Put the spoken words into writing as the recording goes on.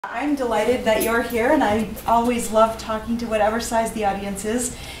I'm delighted that you're here, and I always love talking to whatever size the audience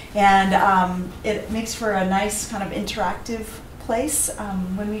is, and it makes for a nice kind of interactive place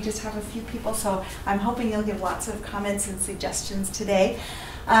when we just have a few people, so I'm hoping you'll give lots of comments and suggestions today.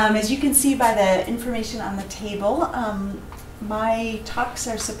 As you can see by the information on the table, my talks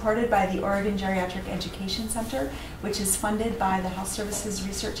are supported by the Oregon Geriatric Education Center, which is funded by the Health Services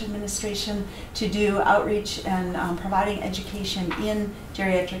Research Administration to do outreach and providing education in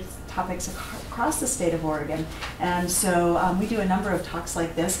geriatric topics across the state of Oregon. And so we do a number of talks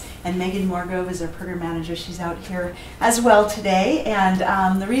like this, and Megan Morgrove is our program manager. She's out here as well today.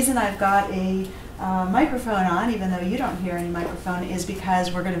 And the reason I've got a microphone on, even though you don't hear any microphone, is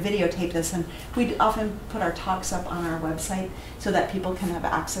because we're going to videotape this, and we often put our talks up on our website so that people can have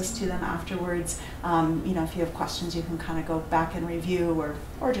access to them afterwards. You know, if you have questions, you can kind of go back and review,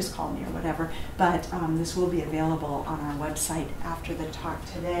 or just call me or whatever. But this will be available on our website after the talk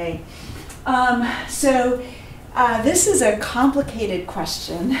today. This is a complicated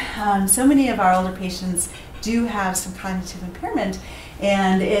question. So many of our older patients do have some cognitive impairment,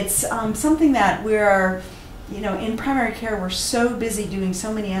 and it's something that we're, you know, in primary care, we're so busy doing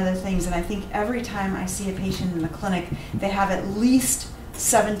so many other things, and I think every time I see a patient in the clinic, they have at least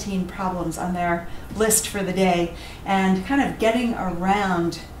 17 problems on their list for the day, and kind of getting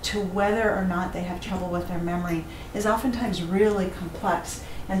around to whether or not they have trouble with their memory is oftentimes really complex,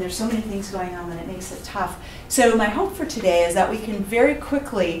 and there's so many things going on that it makes it tough. So my hope for today is that we can very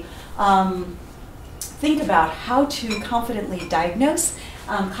quickly think about how to confidently diagnose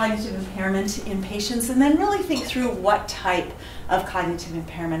cognitive impairment in patients, and then really think through what type of cognitive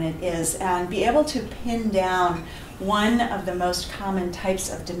impairment it is, and be able to pin down one of the most common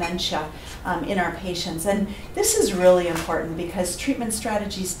types of dementia in our patients. And this is really important because treatment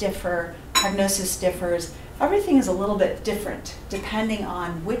strategies differ, prognosis differs, everything is a little bit different depending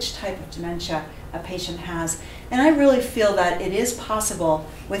on which type of dementia a patient has. And I really feel that it is possible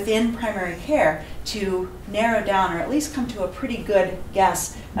within primary care to narrow down, or at least come to a pretty good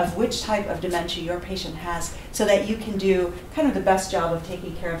guess of which type of dementia your patient has, so that you can do kind of the best job of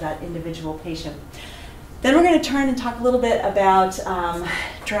taking care of that individual patient. Then we're going to turn and talk a little bit about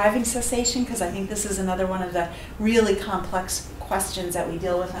driving cessation, because I think this is another one of the really complex questions that we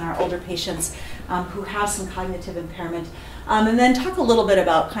deal with in our older patients who have some cognitive impairment. And then talk a little bit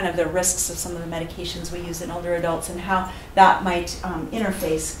about kind of the risks of some of the medications we use in older adults and how that might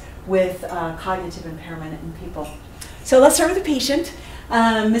interface with cognitive impairment in people. So let's start with the patient.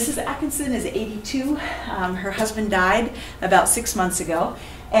 Mrs. Atkinson is 82. Her husband died about 6 months ago.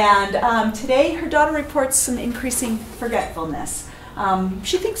 And today her daughter reports some increasing forgetfulness.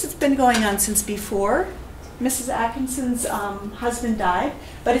 She thinks it's been going on since before Mrs. Atkinson's husband died,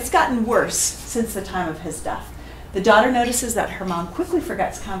 but it's gotten worse since the time of his death. The daughter notices that her mom quickly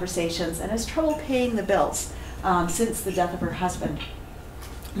forgets conversations and has trouble paying the bills since the death of her husband.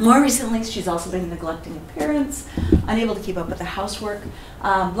 More recently, she's also been neglecting appearance, unable to keep up with the housework.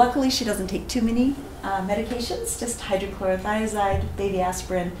 Luckily, she doesn't take too many medications, just hydrochlorothiazide, baby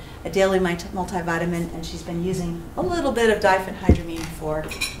aspirin, a daily multivitamin, and she's been using a little bit of diphenhydramine for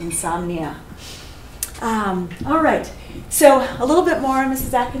insomnia. All right, so a little bit more on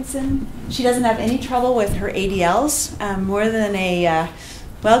Mrs. Atkinson. She doesn't have any trouble with her ADLs, more than a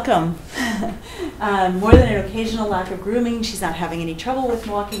welcome. More than an occasional lack of grooming. She's not having any trouble with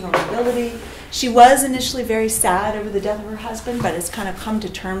walking or mobility. She was initially very sad over the death of her husband, but has kind of come to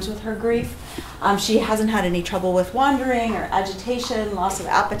terms with her grief. She hasn't had any trouble with wandering or agitation, loss of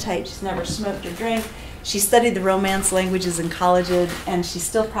appetite. She's never smoked or drank. She studied the Romance languages in college, and she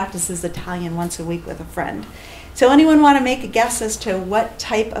still practices Italian once a week with a friend. So anyone want to make a guess as to what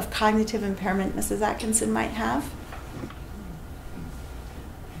type of cognitive impairment Mrs. Atkinson might have?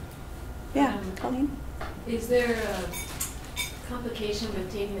 Yeah, Colleen? Is there a complication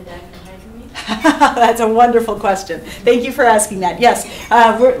with taking the diphenhydramine? That's a wonderful question. Thank you for asking that. Yes,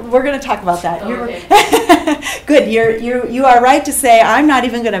 we're going to talk about that. Oh, okay. Good. You are right to say I'm not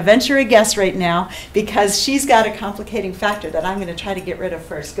even going to venture a guess right now, because she's got a complicating factor that I'm going to try to get rid of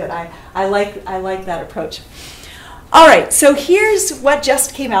first. Good. I like that approach. All right, so here's what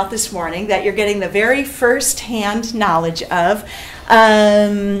just came out this morning that you're getting the very first-hand knowledge of.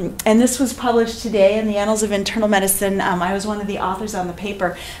 And this was published today in the Annals of Internal Medicine. I was one of the authors on the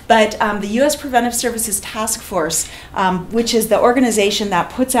paper. But the U.S. Preventive Services Task Force, which is the organization that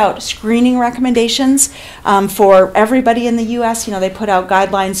puts out screening recommendations for everybody in the U.S., you know, they put out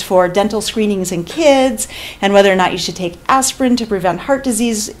guidelines for dental screenings in kids and whether or not you should take aspirin to prevent heart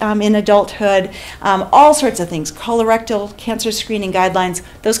disease in adulthood, all sorts of things, colorectal cancer screening guidelines,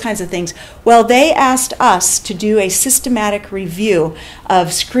 those kinds of things. Well, they asked us to do a systematic review review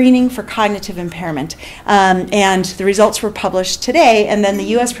of screening for cognitive impairment. And the results were published today, and then the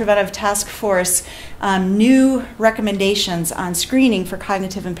U.S. Preventive Task Force new recommendations on screening for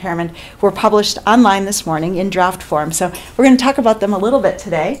cognitive impairment were published online this morning in draft form. So we're going to talk about them a little bit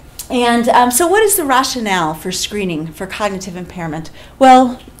today. And so what is the rationale for screening for cognitive impairment?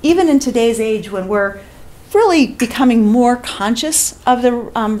 Well, even in today's age when we're really becoming more conscious of the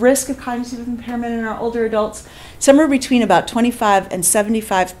risk of cognitive impairment in our older adults, somewhere between about 25 and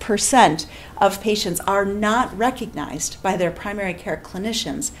 75% of patients are not recognized by their primary care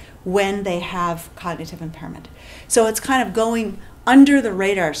clinicians when they have cognitive impairment. So it's kind of going under the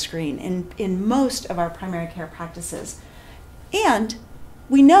radar screen in most of our primary care practices. And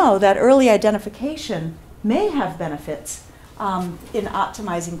we know that early identification may have benefits in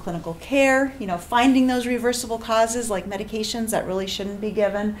optimizing clinical care, finding those reversible causes like medications that really shouldn't be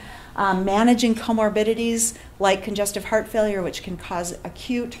given, managing comorbidities like congestive heart failure, which can cause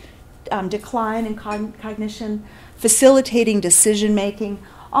acute decline in cognition, facilitating decision making.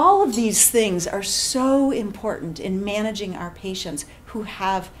 All of these things are so important in managing our patients who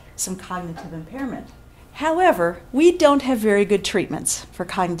have some cognitive impairment. However, we don't have very good treatments for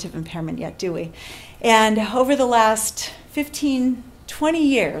cognitive impairment yet, do we? And over the last 15, 20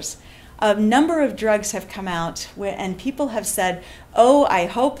 years, a number of drugs have come out and people have said, oh, I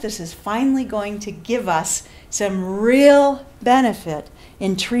hope this is finally going to give us some real benefit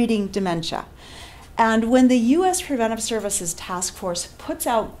in treating dementia. And when the U.S. Preventive Services Task Force puts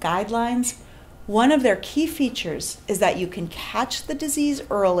out guidelines, one of their key features is that you can catch the disease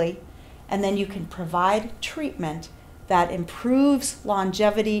early and then you can provide treatment that improves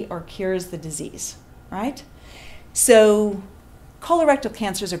longevity or cures the disease, right? So colorectal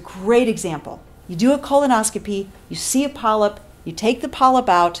cancer is a great example. You do a colonoscopy, you see a polyp, you take the polyp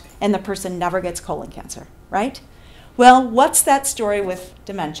out, and the person never gets colon cancer, right? Well, what's that story with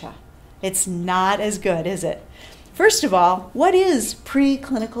dementia? It's not as good, is it? First of all, what is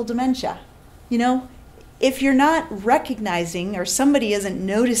preclinical dementia? If you're not recognizing or somebody isn't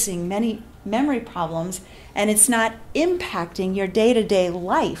noticing many memory problems and it's not impacting your day-to-day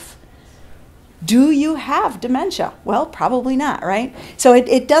life, do you have dementia? Well, probably not, right? So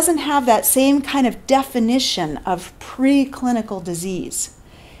it doesn't have that same kind of definition of preclinical disease.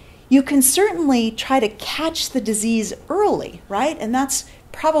 You can certainly try to catch the disease early, right? And that's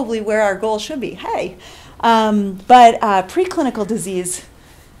probably where our goal should be. Hey, but preclinical disease,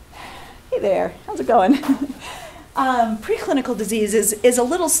 hey there, how's it going? Preclinical disease is a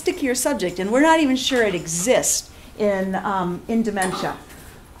little stickier subject, and we're not even sure it exists in dementia.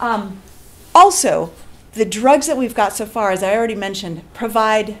 Also, the drugs that we've got so far, as I already mentioned,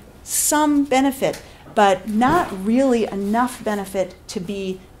 provide some benefit, but not really enough benefit to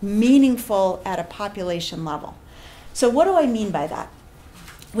be meaningful at a population level. So what do I mean by that?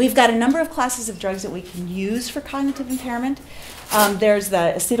 We've got a number of classes of drugs that we can use for cognitive impairment. There's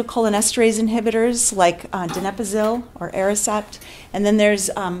the acetylcholinesterase inhibitors like donepezil or Aricept, and then there's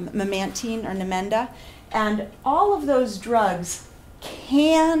memantine or Namenda. And all of those drugs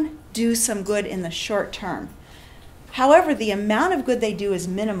can do some good in the short term. However, the amount of good they do is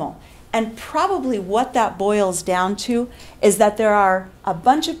minimal. And probably what that boils down to is that there are a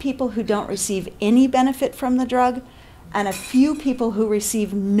bunch of people who don't receive any benefit from the drug and a few people who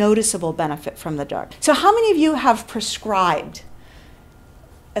receive noticeable benefit from the drug. So how many of you have prescribed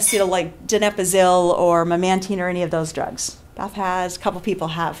like donepezil or memantine or any of those drugs? Beth has, a couple people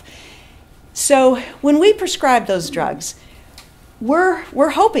have. So when we prescribe those drugs,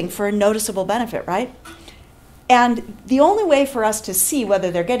 we're hoping for a noticeable benefit, right? And the only way for us to see whether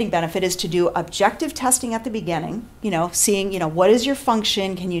they're getting benefit is to do objective testing at the beginning, seeing, what is your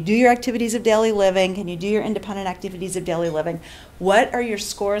function? Can you do your activities of daily living? Can you do your independent activities of daily living? What are your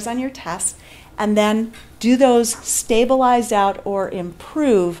scores on your test? And then do those stabilize out or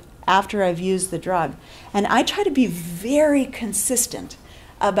improve after I've used the drug? And I try to be very consistent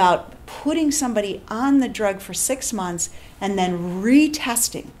about putting somebody on the drug for 6 months and then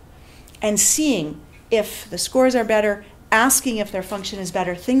retesting and seeing if the scores are better, asking if their function is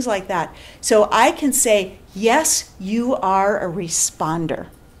better, things like that. So I can say, yes, you are a responder,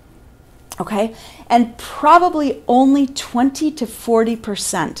 okay? And probably only 20 to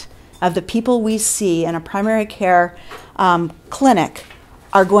 40% of the people we see in a primary care clinic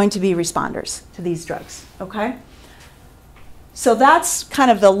are going to be responders to these drugs, okay? So that's kind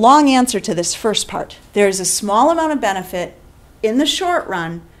of the long answer to this first part. There's a small amount of benefit in the short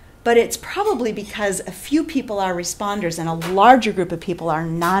run, but it's probably because a few people are responders and a larger group of people are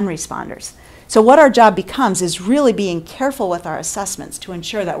non-responders. So what our job becomes is really being careful with our assessments to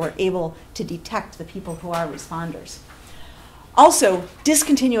ensure that we're able to detect the people who are responders. Also,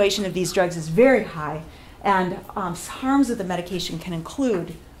 discontinuation of these drugs is very high, and harms of the medication can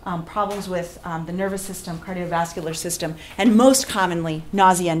include problems with the nervous system, cardiovascular system, and most commonly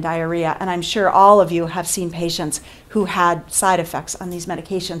nausea and diarrhea. And I'm sure all of you have seen patients who had side effects on these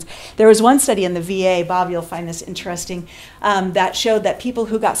medications. There was one study in the VA, Bob, you'll find this interesting, that showed that people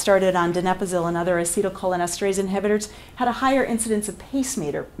who got started on donepezil and other acetylcholinesterase inhibitors had a higher incidence of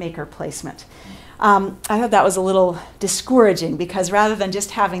pacemaker placement. I thought that was a little discouraging because rather than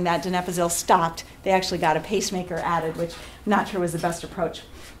just having that donepezil stopped, they actually got a pacemaker added, which I'm not sure was the best approach.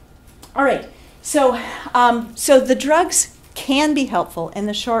 All right, so the drugs can be helpful in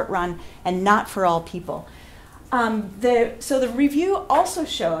the short run and not for all people. So the review also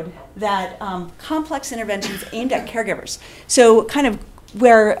showed that complex interventions aimed at caregivers, so kind of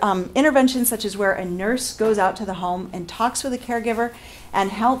where interventions such as where a nurse goes out to the home and talks with a caregiver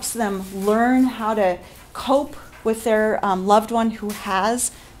and helps them learn how to cope with their loved one who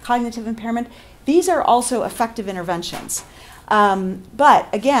has cognitive impairment, these are also effective interventions. But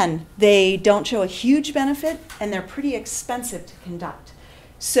again, they don't show a huge benefit and they're pretty expensive to conduct.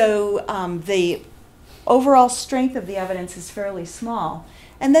 So the overall strength of the evidence is fairly small.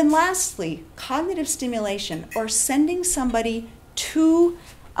 And then lastly, cognitive stimulation, or sending somebody to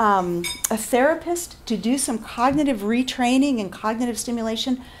a therapist to do some cognitive retraining and cognitive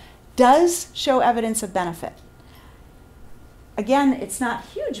stimulation, does show evidence of benefit. Again, it's not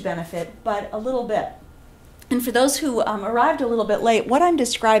huge benefit, but a little bit. And for those who arrived a little bit late, what I'm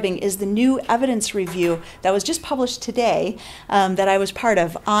describing is the new evidence review that was just published today that I was part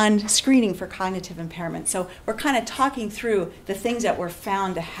of on screening for cognitive impairment. So we're kind of talking through the things that were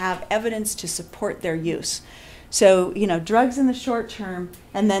found to have evidence to support their use. So, you know, drugs in the short term,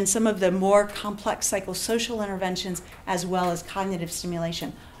 and then some of the more complex psychosocial interventions, as well as cognitive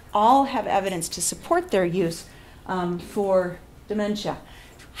stimulation, all have evidence to support their use for dementia.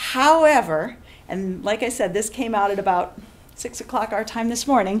 However, and like I said, this came out at about 6 o'clock our time this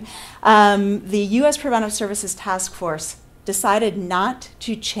morning, the U.S. Preventive Services Task Force decided not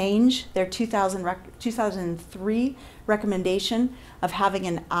to change their 2003 recommendation of having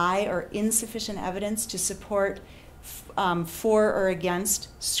an I, or insufficient evidence to support for or against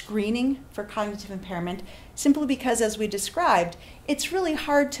screening for cognitive impairment, simply because, as we described, it's really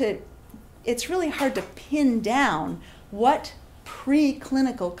hard to pin down what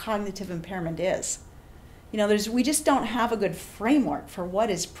preclinical cognitive impairment is. You know, we just don't have a good framework for what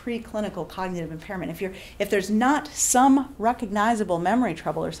is preclinical cognitive impairment. If there's not some recognizable memory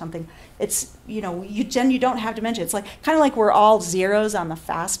trouble or something, it's, you know, you don't have dementia. It's like kind of like we're all zeros on the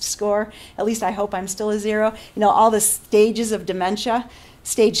FAST score. At least I hope I'm still a zero. You know, all the stages of dementia.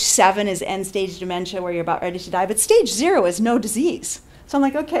 Stage 7 is end stage dementia, where you're about ready to die. But stage 0 is no disease. So I'm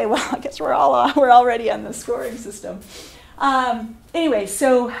like, okay, well, I guess we're already on the scoring system. Anyway,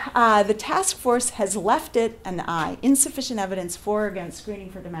 so the task force has left it an I, insufficient evidence for or against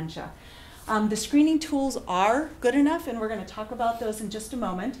screening for dementia. The screening tools are good enough, and we're going to talk about those in just a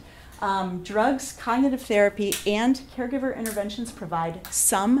moment. Drugs, cognitive therapy, and caregiver interventions provide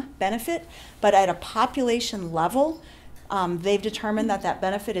some benefit, but at a population level, they've determined that that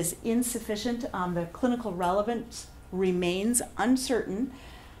benefit is insufficient. The clinical relevance remains uncertain,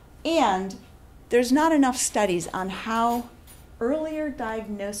 and there's not enough studies on how earlier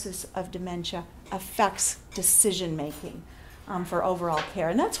diagnosis of dementia affects decision-making for overall care.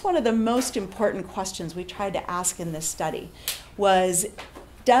 And that's one of the most important questions we tried to ask in this study, was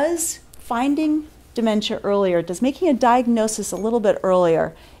does finding dementia earlier, does making a diagnosis a little bit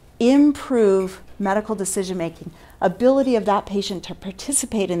earlier improve medical decision-making, ability of that patient to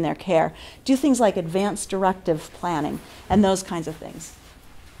participate in their care, do things like advanced directive planning, and those kinds of things.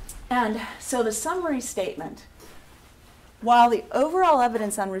 And so the summary statement: while the overall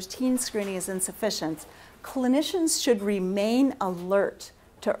evidence on routine screening is insufficient, clinicians should remain alert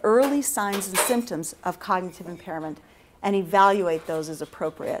to early signs and symptoms of cognitive impairment and evaluate those as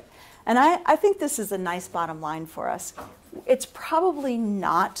appropriate. And I think this is a nice bottom line for us. It's probably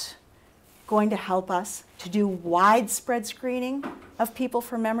not going to help us to do widespread screening of people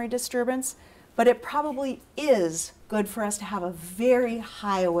for memory disturbance, but it probably is good for us to have a very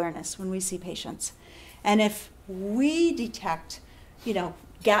high awareness when we see patients. And if we detect, you know,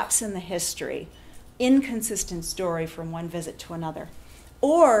 gaps in the history, inconsistent story from one visit to another,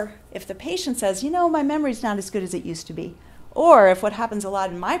 or if the patient says, you know, my memory's not as good as it used to be, or if what happens a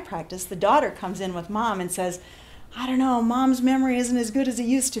lot in my practice, the daughter comes in with mom and says, I don't know, mom's memory isn't as good as it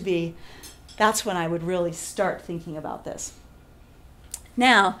used to be, that's when I would really start thinking about this.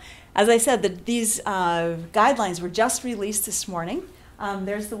 Now, as I said, these guidelines were just released this morning.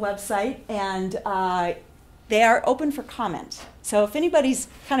 There's the website, and they are open for comment. So if anybody's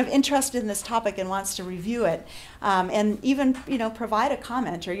kind of interested in this topic and wants to review it, and even provide a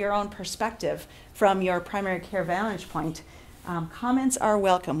comment or your own perspective from your primary care vantage point, comments are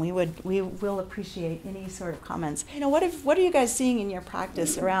welcome. We will appreciate any sort of comments. What are you guys seeing in your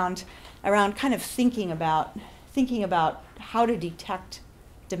practice around kind of thinking about how to detect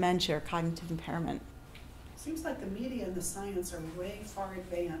dementia or cognitive impairment? Seems like the media and the science are way far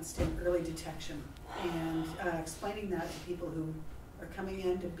advanced in early detection, and explaining that to people who are coming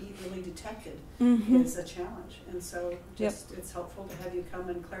in to be early detected is a challenge. And so it's helpful to have you come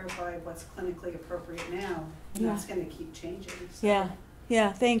and clarify what's clinically appropriate now, and that's going to keep changing. So.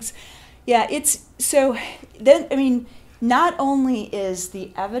 Yeah, thanks. Yeah, it's so then, I mean, not only is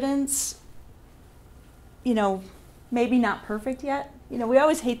the evidence, maybe not perfect yet. We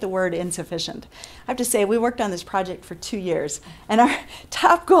always hate the word insufficient. I have to say, we worked on this project for 2 years, and our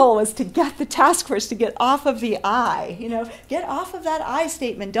top goal was to get the task force to get off of the I. Get off of that I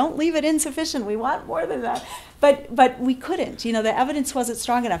statement. Don't leave it insufficient. We want more than that. But we couldn't. The evidence wasn't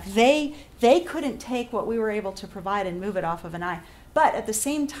strong enough. They couldn't take what we were able to provide and move it off of an I. But at the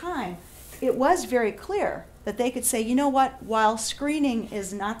same time, it was very clear that they could say, while screening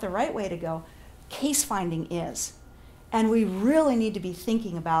is not the right way to go, case finding is. And we really need to be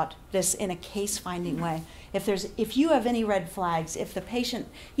thinking about this in a case-finding way. If you have any red flags, if the patient,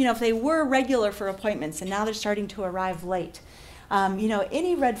 if they were regular for appointments and now they're starting to arrive late,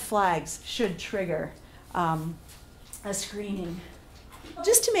 any red flags should trigger a screening.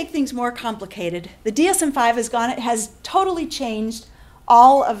 Just to make things more complicated, the DSM-5 has totally changed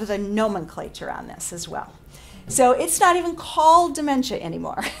all of the nomenclature on this as well. So it's not even called dementia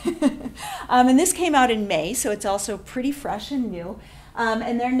anymore. And this came out in May, so it's also pretty fresh and new.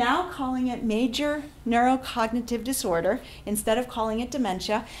 And they're now calling it major neurocognitive disorder instead of calling it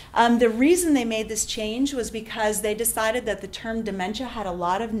dementia. The reason they made this change was because they decided that the term dementia had a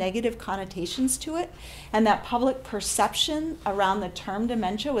lot of negative connotations to it, and that public perception around the term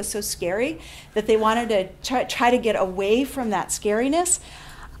dementia was so scary that they wanted to try to get away from that scariness.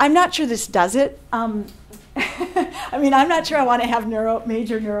 I'm not sure this does it. I'm not sure I want to have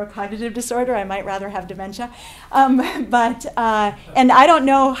major neurocognitive disorder. I might rather have dementia. And I don't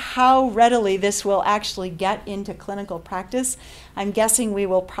know how readily this will actually get into clinical practice. I'm guessing we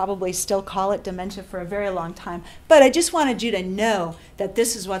will probably still call it dementia for a very long time. But I just wanted you to know that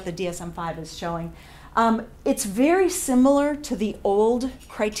this is what the DSM-5 is showing. It's very similar to the old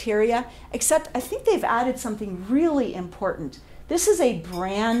criteria, except I think they've added something really important. This is a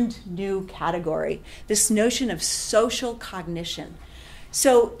brand new category, this notion of social cognition.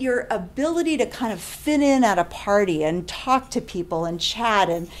 So your ability to kind of fit in at a party and talk to people and chat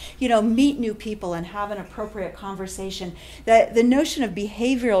and meet new people and have an appropriate conversation. The notion of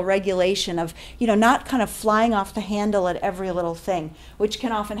behavioral regulation of not kind of flying off the handle at every little thing, which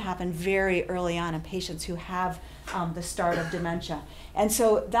can often happen very early on in patients who have the start of dementia. And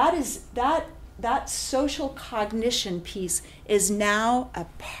so that social cognition piece is now a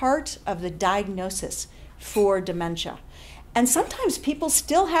part of the diagnosis for dementia. And sometimes people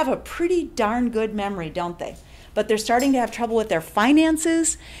still have a pretty darn good memory, don't they? But they're starting to have trouble with their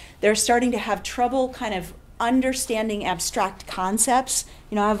finances. They're starting to have trouble kind of understanding abstract concepts.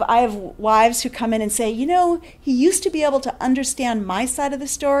 I have wives who come in and say, he used to be able to understand my side of the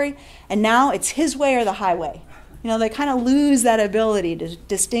story, and now it's his way or the highway. They kind of lose that ability to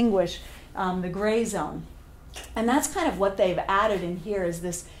distinguish the gray zone. And that's kind of what they've added in here is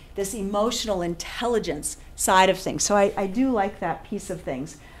this emotional intelligence side of things. So I do like that piece of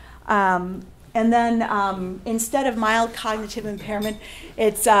things. And then instead of mild cognitive impairment,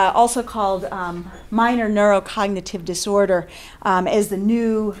 it's also called minor neurocognitive disorder as the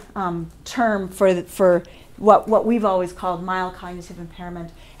new term for what we've always called mild cognitive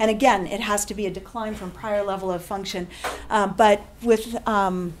impairment. And again, it has to be a decline from prior level of function. But with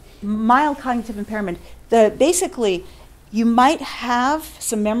mild cognitive impairment, basically, you might have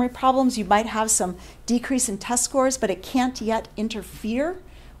some memory problems, you might have some decrease in test scores, but it can't yet interfere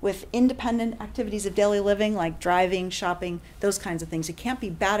with independent activities of daily living like driving, shopping, those kinds of things. It can't be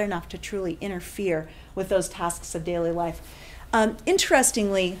bad enough to truly interfere with those tasks of daily life.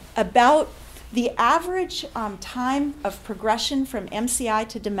 Interestingly, about the average time of progression from MCI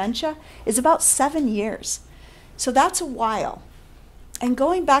to dementia is about 7 years. So that's a while. And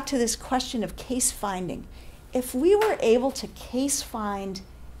going back to this question of case finding, if we were able to case find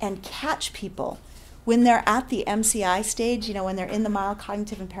and catch people when they're at the MCI stage, when they're in the mild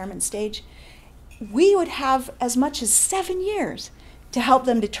cognitive impairment stage, we would have as much as 7 years to help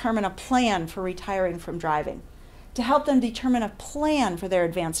them determine a plan for retiring from driving, to help them determine a plan for their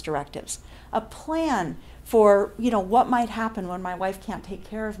advanced directives, a plan for, what might happen when my wife can't take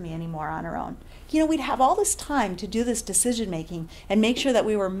care of me anymore on her own. We'd have all this time to do this decision making and make sure that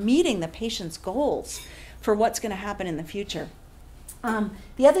we were meeting the patient's goals for what's going to happen in the future.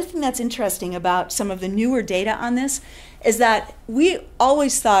 The other thing that's interesting about some of the newer data on this is that we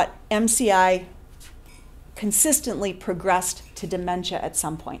always thought MCI consistently progressed to dementia at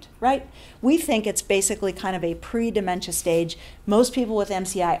some point, right? We think it's basically kind of a pre-dementia stage. Most people with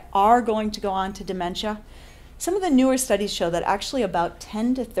MCI are going to go on to dementia. Some of the newer studies show that actually about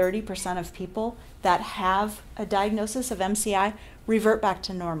 10 to 30% of people that have a diagnosis of MCI revert back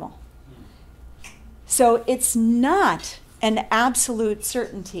to normal. So it's not an absolute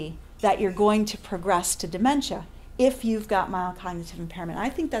certainty that you're going to progress to dementia if you've got mild cognitive impairment. I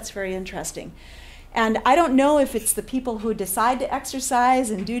think that's very interesting. And I don't know if it's the people who decide to exercise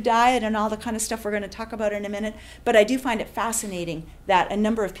and do diet and all the kind of stuff we're going to talk about in a minute, but I do find it fascinating that a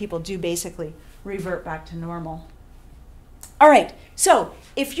number of people do basically revert back to normal. All right, so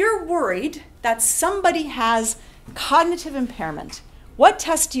if you're worried that somebody has cognitive impairment, what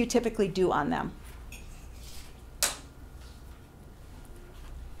tests do you typically do on them?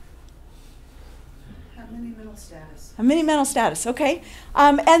 Mini-mental status. A mini-mental status, okay.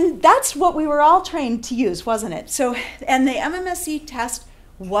 And that's what we were all trained to use, wasn't it? So, and the MMSE test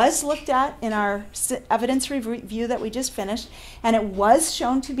was looked at in our evidence review that we just finished, and it was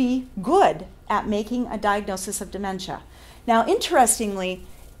shown to be good at making a diagnosis of dementia. Now, interestingly,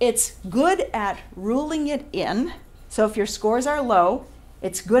 it's good at ruling it in. So if your scores are low,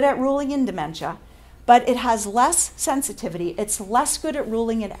 it's good at ruling in dementia, but it has less sensitivity. It's less good at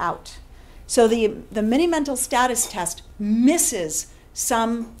ruling it out. So the mini-mental status test misses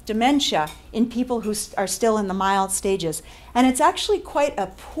some dementia in people who are still in the mild stages. And it's actually quite a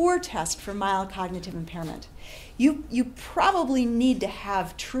poor test for mild cognitive impairment. You probably need to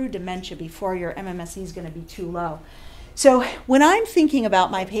have true dementia before your MMSE is going to be too low. So when I'm thinking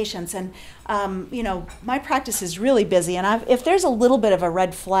about my patients, and my practice is really busy, and if there's a little bit of a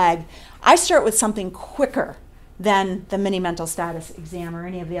red flag, I start with something quicker than the mini-mental status exam or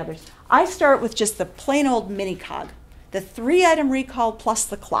any of the others. I start with just the plain old mini-cog, the 3-item recall plus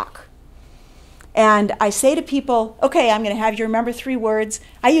the clock. And I say to people, okay, I'm going to have you remember 3 words.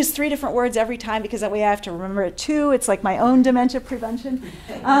 I use 3 different words every time because that way I have to remember it too. It's like my own dementia prevention.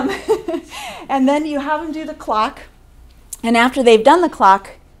 And then you have them do the clock. And after they've done the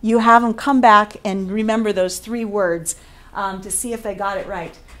clock, you have them come back and remember those 3 words to see if they got it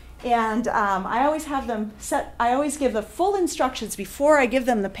right. And I always have them I always give the full instructions before I give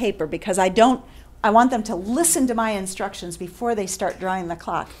them the paper because I want them to listen to my instructions before they start drawing the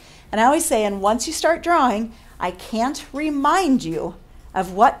clock. And I always say, and once you start drawing, I can't remind you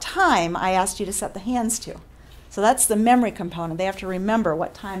of what time I asked you to set the hands to. So that's the memory component. They have to remember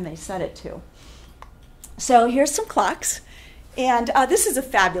what time they set it to. So here's some clocks. And this is a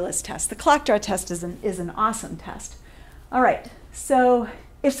fabulous test. The clock draw test is an awesome test. All right, so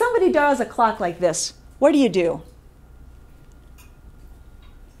if somebody draws a clock like this, what do you do?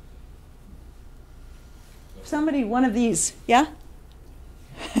 Somebody, one of these, yeah?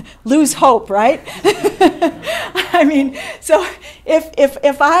 Lose hope, right? I mean, so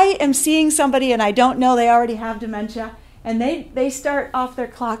if I am seeing somebody and I don't know they already have dementia, and they start off their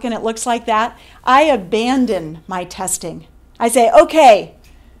clock and it looks like that, I abandon my testing. I say, okay,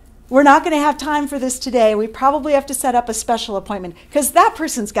 we're not going to have time for this today. We probably have to set up a special appointment because that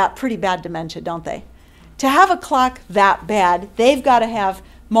person's got pretty bad dementia, don't they? To have a clock that bad, they've got to have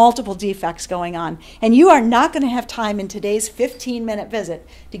multiple defects going on. And you are not going to have time in today's 15-minute visit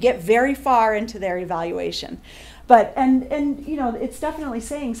to get very far into their evaluation. But and it's definitely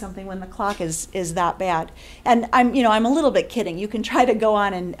saying something when the clock is that bad. And I'm a little bit kidding. You can try to go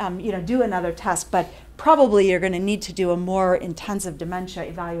on and do another test, but probably you're going to need to do a more intensive dementia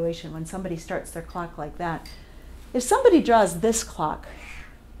evaluation when somebody starts their clock like that. If somebody draws this clock,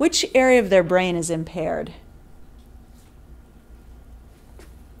 which area of their brain is impaired?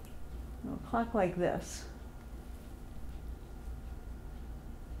 A clock like this.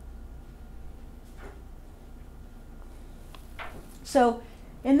 So,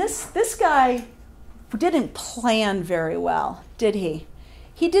 in this guy didn't plan very well, did he?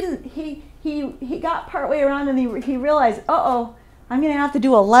 He didn't. He got partway around and he realized, uh-oh, I'm going to have to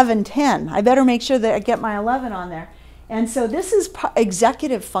do 11:10. I better make sure that I get my 11 on there. And so this is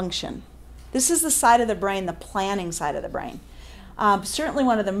executive function. This is the side of the brain, the planning side of the brain. Certainly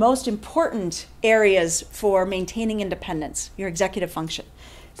one of the most important areas for maintaining independence, your executive function.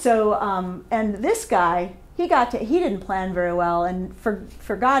 So, and this guy, he didn't plan very well and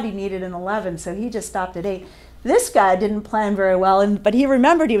forgot he needed an 11, so he just stopped at 8. This guy didn't plan very well, but he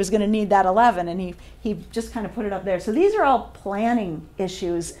remembered he was going to need that 11, and he just kind of put it up there. So these are all planning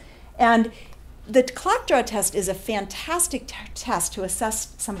issues. And the clock draw test is a fantastic test to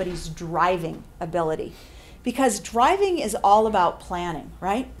assess somebody's driving ability, because driving is all about planning,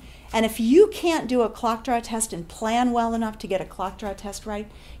 right? And if you can't do a clock draw test and plan well enough to get a clock draw test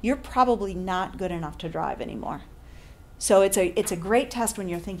right, you're probably not good enough to drive anymore. So it's a great test when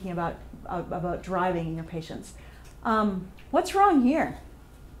you're thinking about driving in your patients. What's wrong here?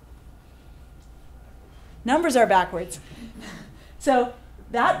 Numbers are backwards. So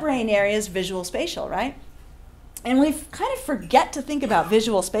that brain area is visual spatial, right? And we kind of forget to think about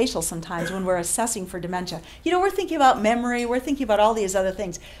visual spatial sometimes when we're assessing for dementia. You know, we're thinking about memory, we're thinking about all these other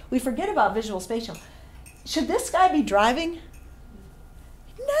things. We forget about visual spatial. Should this guy be driving?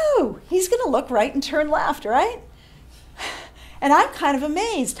 No, he's going to look right and turn left, right? And I'm kind of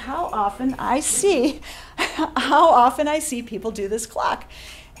amazed how often I see people do this clock.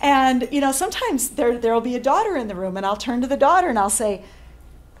 And, you know, sometimes there will be a daughter in the room, and I'll turn to the daughter and I'll say,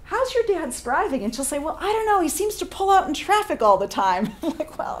 how's your dad's driving? And she'll say, well, I don't know, he seems to pull out in traffic all the time. I'm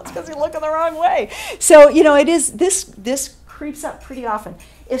like, well, it's because he's looking the wrong way. So, you know, it is, this creeps up pretty often.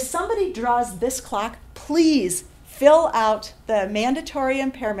 If somebody draws this clock, please fill out the mandatory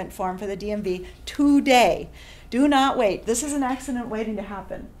impairment form for the DMV today. Do not wait. This is an accident waiting to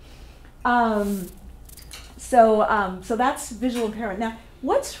happen. So that's visual impairment. Now,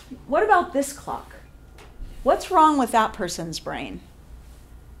 what about this clock? What's wrong with that person's brain?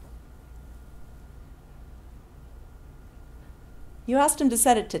 You asked him to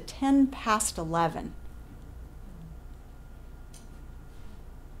set it to 10 past 11.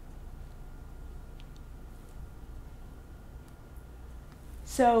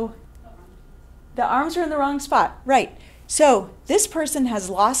 So the arms are in the wrong spot. Right. So this person has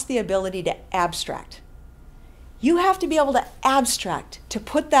lost the ability to abstract. You have to be able to abstract to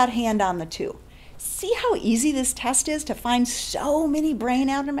put that hand on the 2. See how easy this test is to find so many brain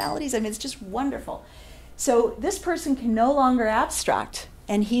abnormalities? I mean, it's just wonderful. So this person can no longer abstract.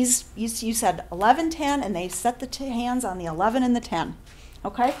 And you said 11, 10, and they set the hands on the 11 and the 10.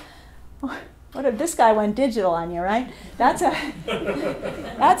 Okay? What if this guy went digital on you, right? That's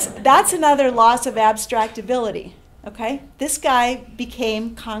another loss of abstract ability. Okay? This guy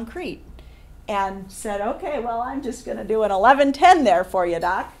became concrete and said, okay, well, I'm just going to do an 11, 10 there for you,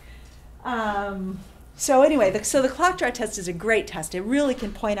 Doc. So anyway, the clock draw test is a great test. It really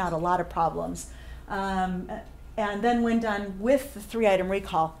can point out a lot of problems. And then when done with the 3-item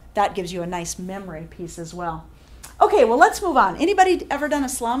recall, that gives you a nice memory piece as well. Okay, well, let's move on. Anybody ever done a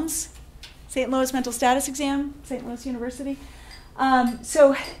SLUMS? St. Louis Mental Status Exam, St. Louis University?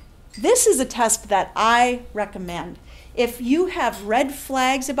 So this is a test that I recommend. If you have red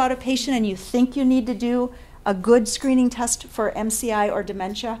flags about a patient and you think you need to do a good screening test for MCI or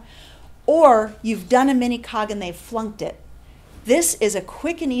dementia, or you've done a mini-cog and they've flunked it, this is a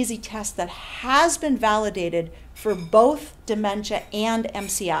quick and easy test that has been validated for both dementia and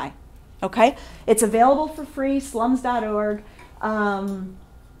MCI. Okay? It's available for free, slums.org.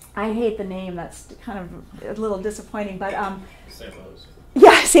 I hate the name, that's kind of a little disappointing, but St. Louis.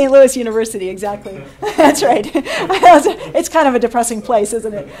 Yeah, St. Louis University, exactly. That's right. It's kind of a depressing place,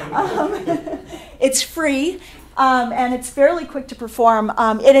 isn't it? It's free, and it's fairly quick to perform,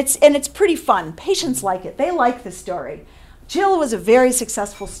 and it's pretty fun. Patients like it. They like the story. Jill was a very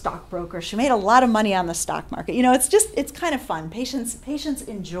successful stockbroker. She made a lot of money on the stock market. You know, it's kind of fun. Patients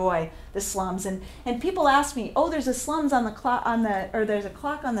enjoy the slums, and people ask me, oh, there's a slums on the clock or there's a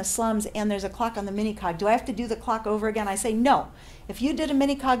clock on the slums and there's a clock on the mini-cog. Do I have to do the clock over again? I say no. If you did a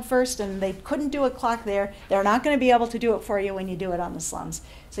mini-cog first and they couldn't do a clock there, they're not going to be able to do it for you when you do it on the slums.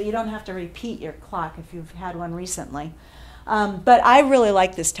 So you don't have to repeat your clock if you've had one recently. But I really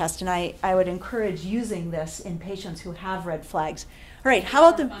like this test, and I would encourage using this in patients who have red flags. All right, how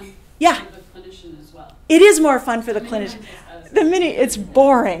about the... Yeah. For the clinician as well. It is more fun for the clinician. It's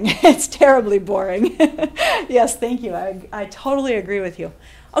boring. It's terribly boring. Yes, thank you. I totally agree with you.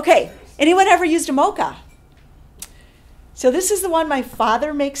 Okay, anyone ever used a MOCA? So this is the one my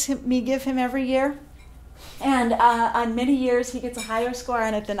father makes me give him every year. And on many years, he gets a higher score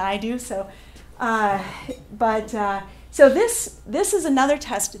on it than I do. So, So this is another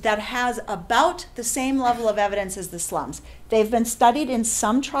test that has about the same level of evidence as the slums. They've been studied in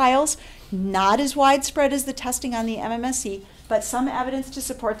some trials, not as widespread as the testing on the MMSE, but some evidence to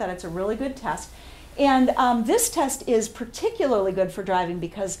support that it's a really good test. And this test is particularly good for driving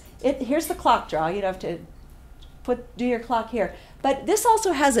because here's the clock draw. You'd have to do your clock here. But this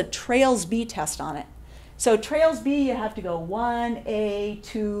also has a Trails B test on it. So Trails B, you have to go 1A,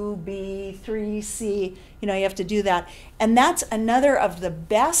 2B, 3C. You know, you have to do that. And that's another of the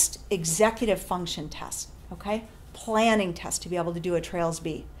best executive function tests, okay? Planning test to be able to do a Trails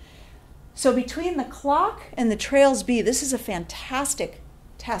B. So between the clock and the Trails B, this is a fantastic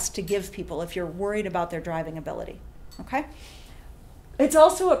test to give people if you're worried about their driving ability, okay? It's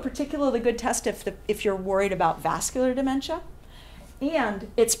also a particularly good test if you're worried about vascular dementia. And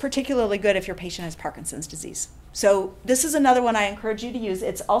it's particularly good if your patient has Parkinson's disease. So this is another one I encourage you to use.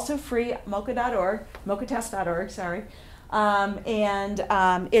 It's also free, mocha.org, mocha-test.org, sorry.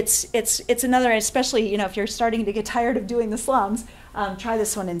 It's another, especially, you know, if you're starting to get tired of doing the slums, try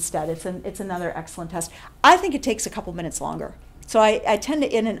this one instead. It's another excellent test. I think it takes a couple minutes longer. So I tend to,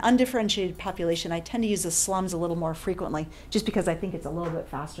 in an undifferentiated population, I tend to use the slums a little more frequently, just because I think it's a little bit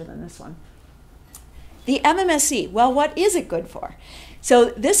faster than this one. The MMSE, well, what is it good for? So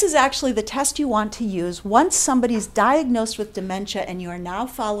this is actually the test you want to use once somebody's diagnosed with dementia and you are now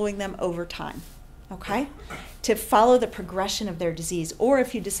following them over time, okay? To follow the progression of their disease, or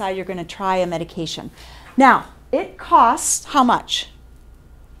if you decide you're going to try a medication. Now, it costs how much?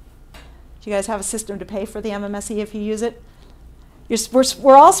 Do you guys have a system to pay for the MMSE if you use it?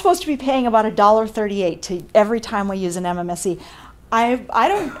 We're all supposed to be paying about $1.38 every time we use an MMSE. I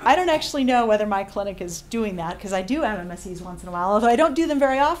don't actually know whether my clinic is doing that, because I do MMSEs once in a while, although I don't do them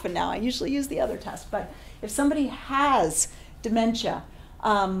very often now. I usually use the other test. But if somebody has dementia,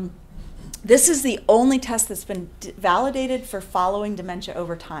 this is the only test that's been validated for following dementia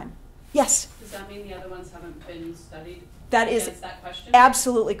over time. Yes? Does that mean the other ones haven't been studied? That is that question?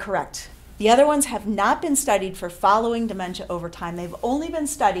 Absolutely correct. The other ones have not been studied for following dementia over time. They've only been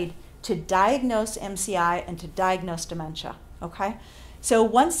studied to diagnose MCI and to diagnose dementia. Okay, so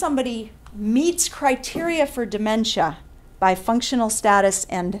once somebody meets criteria for dementia by functional status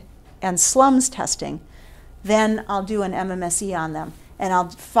and slums testing, then I'll do an MMSE on them, and I'll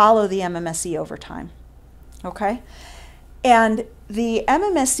follow the MMSE over time. Okay, and the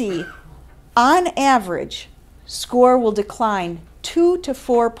MMSE, on average, score will decline 2 to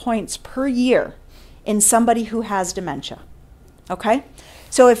 4 points per year in somebody who has dementia. Okay,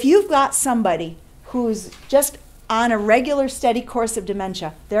 so if you've got somebody who's just on a regular steady course of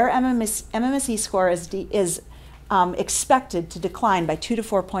dementia, their MMSE score is expected to decline by 2 to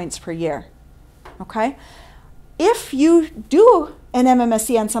 4 points per year. Okay? If you do an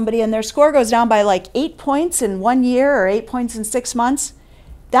MMSE on somebody and their score goes down by like 8 points in 1 year or 8 points in 6 months,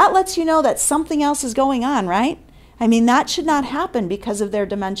 that lets you know that something else is going on, right? I mean, that should not happen because of their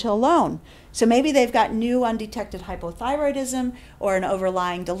dementia alone. So maybe they've got new undetected hypothyroidism or an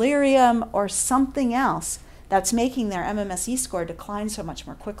overlying delirium or something else that's making their MMSE score decline so much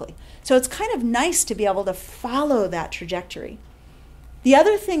more quickly. So it's kind of nice to be able to follow that trajectory. The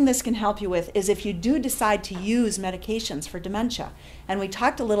other thing this can help you with is if you do decide to use medications for dementia. And we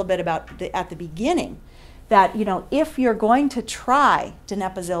talked a little bit about at the beginning that, you know, if you're going to try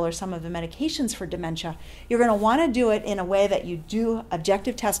donepezil or some of the medications for dementia, you're going to want to do it in a way that you do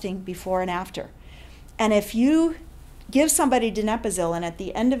objective testing before and after. And if you give somebody donepezil and at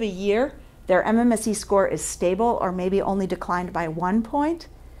the end of a year their MMSE score is stable or maybe only declined by 1 point,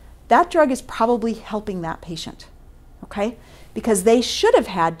 that drug is probably helping that patient, okay? Because they should have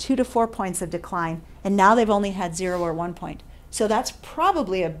had 2 to 4 points of decline, and now they've only had 0 or 1 point. So that's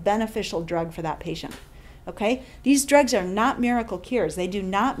probably a beneficial drug for that patient, okay? These drugs are not miracle cures. They do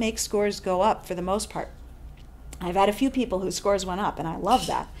not make scores go up for the most part. I've had a few people whose scores went up, and I love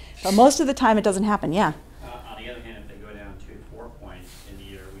that. But most of the time it doesn't happen, yeah. On the other hand, if they go down 2 to 4 points in the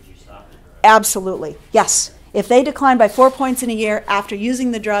year, would you stop the drug? Absolutely, yes. If they decline by 4 points in a year after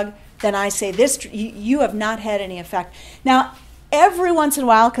using the drug, then I say this, you have not had any effect. Now, every once in a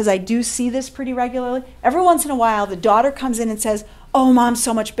while, because I do see this pretty regularly, every once in a while the daughter comes in and says, oh, Mom's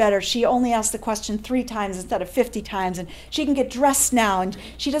so much better. She only asked the question 3 times instead of 50 times, and she can get dressed now, and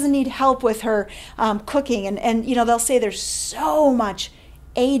she doesn't need help with her cooking. And you know, they'll say there's so much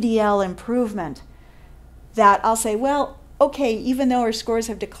ADL improvement that I'll say, well, okay, even though her scores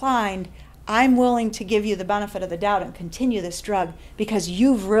have declined, I'm willing to give you the benefit of the doubt and continue this drug because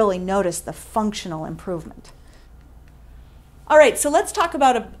you've really noticed the functional improvement. All right, so let's talk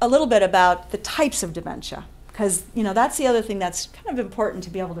about a little bit about the types of dementia, because you know that's the other thing that's kind of important to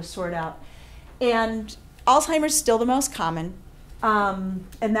be able to sort out. And Alzheimer's is still the most common, and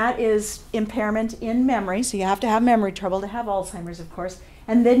that is impairment in memory. So you have to have memory trouble to have Alzheimer's, of course.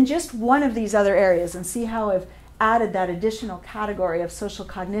 And then just one of these other areas, and see how I've added that additional category of social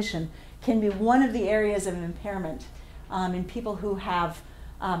cognition, can be one of the areas of impairment in people who have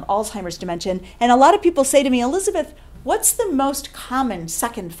Alzheimer's dementia. And a lot of people say to me, Elizabeth, What's the most common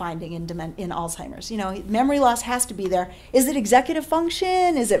second finding in Alzheimer's? You know, memory loss has to be there. Is it executive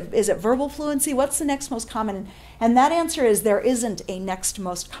function? Is it verbal fluency? What's the next most common? And that answer is there isn't a next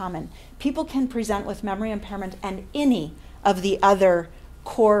most common. People can present with memory impairment and any of the other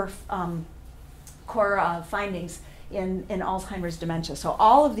core findings in Alzheimer's dementia. So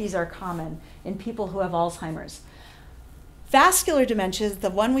all of these are common in people who have Alzheimer's. Vascular dementia is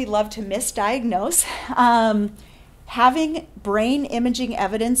the one we love to misdiagnose. Having brain imaging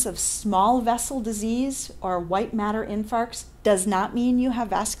evidence of small vessel disease or white matter infarcts does not mean you have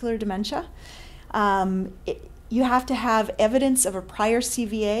vascular dementia. You have to have evidence of a prior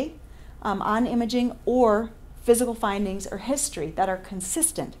CVA on imaging or physical findings or history that are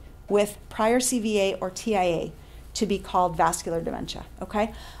consistent with prior CVA or TIA to be called vascular dementia,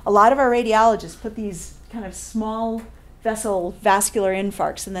 okay? A lot of our radiologists put these kind of small vessel vascular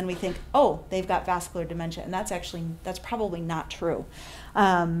infarcts, and then we think, oh, they've got vascular dementia, and that's probably not true.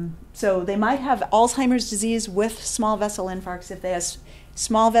 So they might have Alzheimer's disease with small vessel infarcts. If they have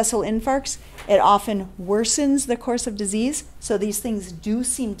small vessel infarcts, it often worsens the course of disease, so these things do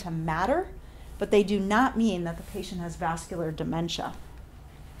seem to matter, but they do not mean that the patient has vascular dementia.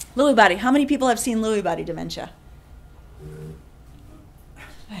 Lewy body, how many people have seen Lewy body dementia?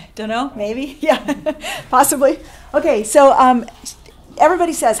 Don't know, maybe? Yeah, possibly. Okay, so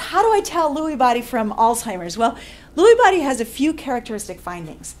everybody says, how do I tell Lewy body from Alzheimer's? Well, Lewy body has a few characteristic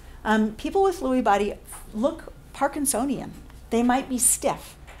findings. People with Lewy body look Parkinsonian. They might be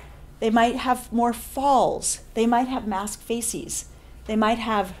stiff. They might have more falls. They might have masked faces. They might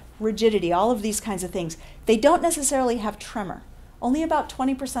have rigidity, all of these kinds of things. They don't necessarily have tremor. Only about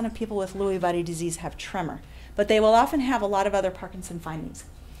 20% of people with Lewy body disease have tremor, but they will often have a lot of other Parkinson findings.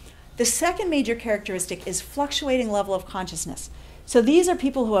 The second major characteristic is fluctuating level of consciousness. So these are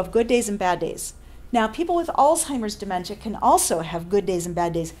people who have good days and bad days. Now, people with Alzheimer's dementia can also have good days and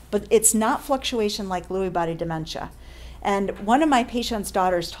bad days, but it's not fluctuation like Lewy body dementia. And one of my patient's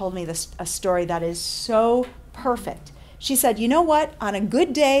daughters told me a story that is so perfect. She said, you know what? On a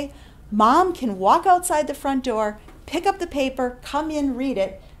good day, Mom can walk outside the front door, pick up the paper, come in, read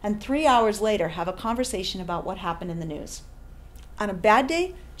it, and 3 hours later have a conversation about what happened in the news. On a bad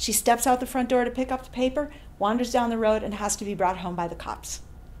day, she steps out the front door to pick up the paper, wanders down the road, and has to be brought home by the cops.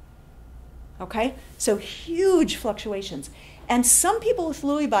 Okay? So huge fluctuations. And some people with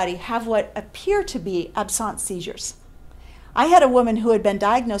Lewy body have what appear to be absent seizures. I had a woman who had been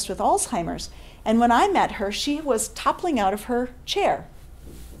diagnosed with Alzheimer's, and when I met her, she was toppling out of her chair.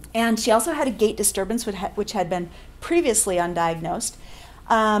 And she also had a gait disturbance, which had been previously undiagnosed.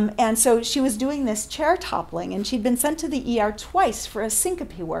 And so she was doing this chair toppling, and she'd been sent to the ER twice for a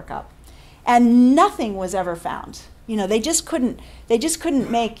syncope workup, and nothing was ever found. You know, they just couldn't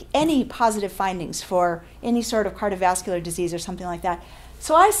make any positive findings for any sort of cardiovascular disease or something like that.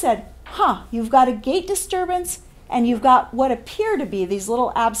 So I said, you've got a gait disturbance, and you've got what appear to be these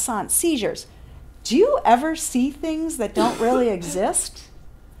little absent seizures. Do you ever see things that don't really exist?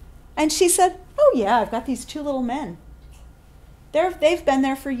 And she said, oh yeah, I've got these two little men. They've been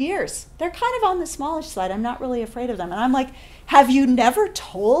there for years. They're kind of on the smallish side. I'm not really afraid of them. And I'm like, have you never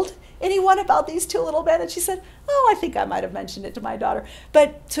told anyone about these two little men? And she said, oh, I think I might have mentioned it to my daughter.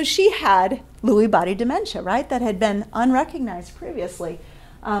 But so she had Lewy body dementia, right? That had been unrecognized previously.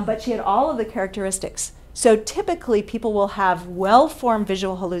 But she had all of the characteristics. So typically people will have well-formed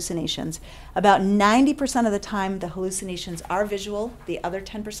visual hallucinations. About 90% of the time the hallucinations are visual. The other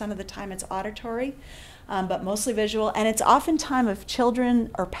 10% of the time it's auditory. But mostly visual, and it's oftentimes of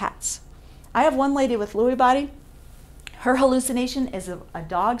children or pets. I have one lady with Lewy body. Her hallucination is of a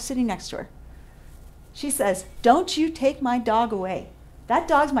dog sitting next to her. She says, don't you take my dog away. That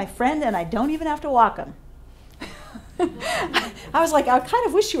dog's my friend, and I don't even have to walk him. I was like, I kind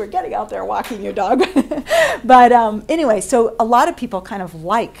of wish you were getting out there walking your dog. But anyway, so a lot of people kind of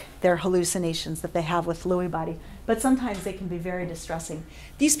like their hallucinations that they have with Lewy body, but sometimes they can be very distressing.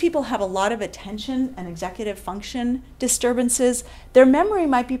 These people have a lot of attention and executive function disturbances. Their memory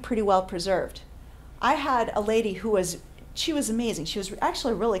might be pretty well preserved. I had a lady she was amazing. She was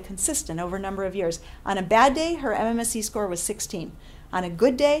actually really consistent over a number of years. On a bad day, her MMSE score was 16. On a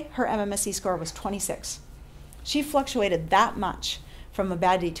good day, her MMSE score was 26. She fluctuated that much from a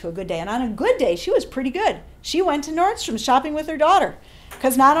bad day to a good day. And on a good day, she was pretty good. She went to Nordstrom shopping with her daughter,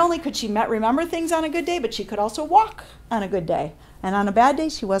 because not only could she remember things on a good day, but she could also walk on a good day. And on a bad day,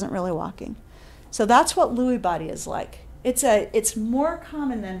 she wasn't really walking. So that's what Lewy body is like. It's more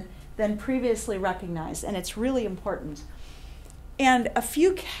common than previously recognized, and it's really important. And a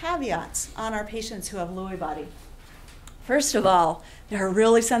few caveats on our patients who have Lewy body. First of all, they're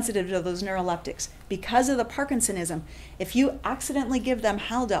really sensitive to those neuroleptics. Because of the Parkinsonism, if you accidentally give them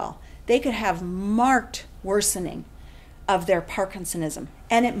Haldol, they could have marked worsening of their Parkinsonism.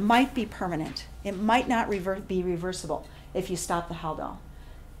 And it might be permanent. It might not be reversible if you stop the Haldol.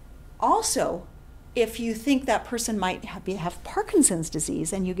 Also, if you think that person might have Parkinson's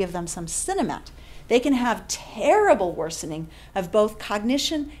disease and you give them some Sinemet, they can have terrible worsening of both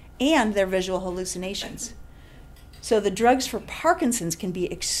cognition and their visual hallucinations. So the drugs for Parkinson's can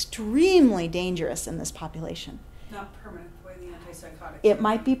be extremely dangerous in this population. Not permanent, the way the antipsychotics. It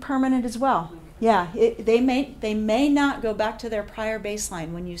might be permanent as well. Yeah, they may not go back to their prior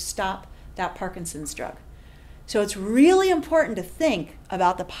baseline when you stop that Parkinson's drug. So it's really important to think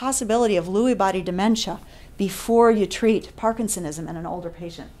about the possibility of Lewy body dementia before you treat Parkinsonism in an older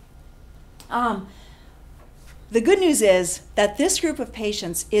patient. The good news is that this group of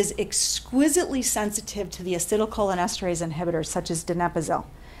patients is exquisitely sensitive to the acetylcholinesterase inhibitors, such as donepezil.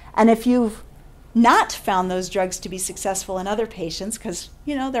 And if you've not found those drugs to be successful in other patients, because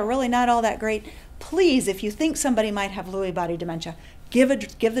they're really not all that great, please, if you think somebody might have Lewy body dementia, give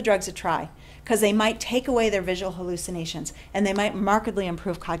the drugs a try, because they might take away their visual hallucinations and they might markedly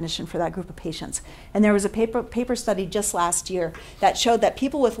improve cognition for that group of patients. And there was a paper study just last year that showed that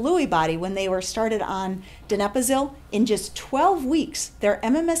people with Lewy body, when they were started on donepezil, in just 12 weeks, their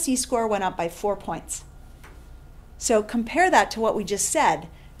MMSE score went up by 4 points. So compare that to what we just said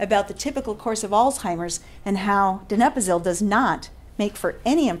about the typical course of Alzheimer's and how donepezil does not make for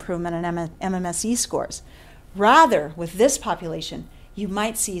any improvement in MMSE scores. Rather, with this population, you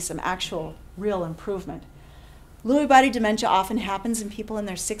might see some actual real improvement. Lewy body dementia often happens in people in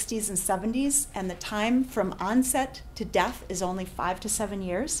their 60s and 70s, and the time from onset to death is only 5 to 7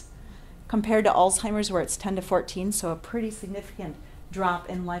 years, compared to Alzheimer's where it's 10 to 14, so a pretty significant drop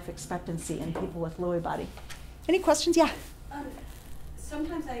in life expectancy in people with Lewy body. Any questions? Yeah?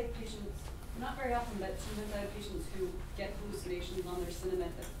 Sometimes I have patients, not very often, but sometimes I have patients who get hallucinations on their Sinemet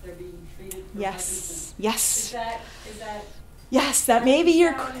that they're being treated for Parkinson's. Yes. Is that yes, that may be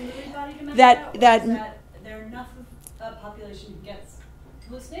your Lewy body dementia, that or that is that there enough of a population who gets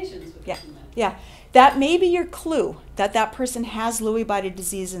hallucinations with Sinemet? Yeah, that may be your clue that that person has Lewy body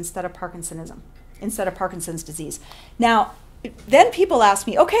disease instead of Parkinson's disease. Now, then people ask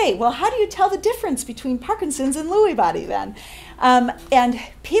me, okay, well, how do you tell the difference between Parkinson's and Lewy body then? And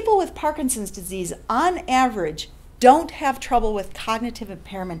people with Parkinson's disease, on average, don't have trouble with cognitive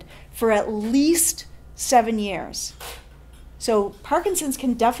impairment for at least 7 years. So Parkinson's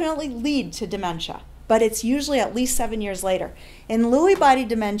can definitely lead to dementia, but it's usually at least 7 years later. In Lewy body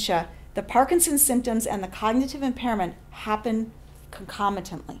dementia, the Parkinson's symptoms and the cognitive impairment happen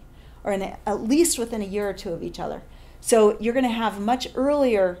concomitantly, or at least within a year or two of each other. So you're going to have much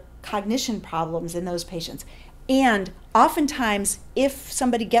earlier cognition problems in those patients. And oftentimes, if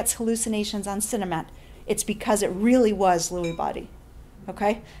somebody gets hallucinations on Sinemet, it's because it really was Lewy body.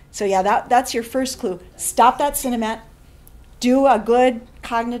 Okay? So yeah, that's your first clue. Stop that Sinemet, do a good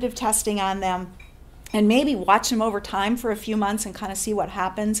cognitive testing on them, and maybe watch them over time for a few months and kind of see what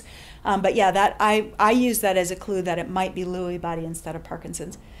happens. But yeah, that I use that as a clue that it might be Lewy body instead of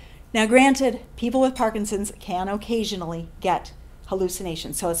Parkinson's. Now, granted, people with Parkinson's can occasionally get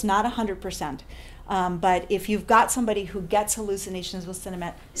hallucinations, so it's not 100%. But if you've got somebody who gets hallucinations with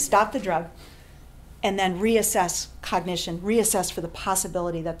Sinemet, stop the drug, and then reassess cognition, reassess for the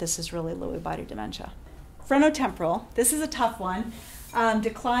possibility that this is really Lewy body dementia. Frontotemporal, this is a tough one.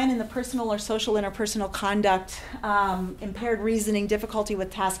 Decline in the personal or social interpersonal conduct, impaired reasoning, difficulty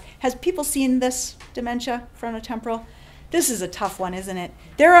with tasks. Has people seen this dementia, frontotemporal? This is a tough one, isn't it?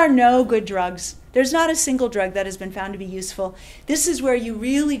 There are no good drugs. There's not a single drug that has been found to be useful. This is where you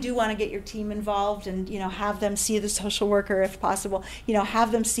really do want to get your team involved and, have them see the social worker if possible,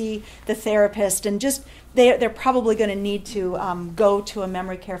 have them see the therapist, and just they're probably going to need to go to a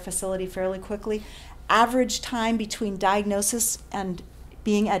memory care facility fairly quickly. Average time between diagnosis and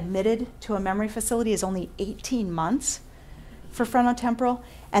being admitted to a memory facility is only 18 months for frontotemporal,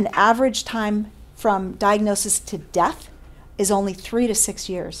 and average time from diagnosis to death is only 3 to 6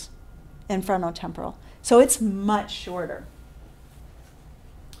 years in frontotemporal. So it's much shorter.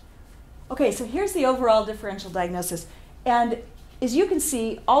 Okay, so here's the overall differential diagnosis. And as you can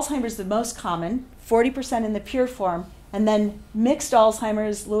see, Alzheimer's is the most common, 40% in the pure form, and then mixed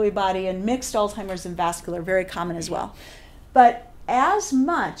Alzheimer's, Lewy body, and mixed Alzheimer's and vascular, very common as well. But as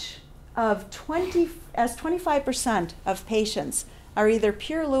much of 25% of patients are either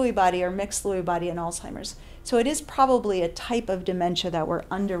pure Lewy body or mixed Lewy body and Alzheimer's. So it is probably a type of dementia that we're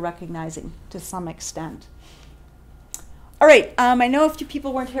under-recognizing to some extent. All right, I know a few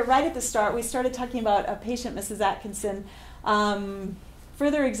people weren't here right at the start. We started talking about a patient, Mrs. Atkinson.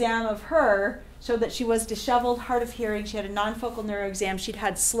 Further exam of her showed that she was disheveled, hard of hearing. She had a non-focal neuro exam. She'd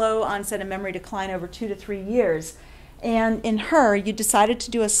had slow onset of memory decline over 2 to 3 years. And in her, you decided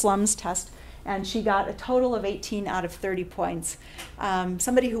to do a slums test, and she got a total of 18 out of 30 points.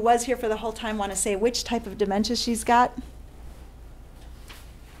 Somebody who was here for the whole time want to say which type of dementia she's got?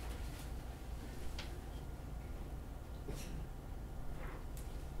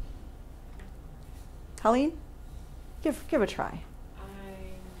 Colleen? Give a try.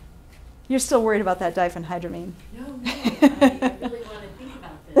 You're still worried about that diphenhydramine. No, I really want to think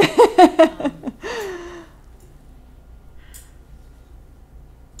about this.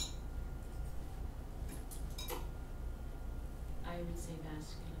 I would say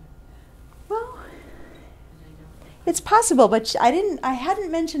vascular. Well, And I don't think. it's possible, but I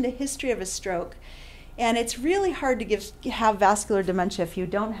hadn't mentioned a history of a stroke. And it's really hard to have vascular dementia if you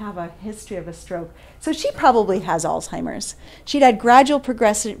don't have a history of a stroke. So she probably has Alzheimer's. She'd had gradual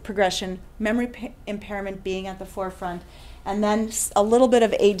progression, memory impairment being at the forefront, and then a little bit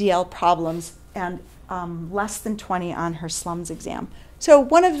of ADL problems, and less than 20 on her slums exam. So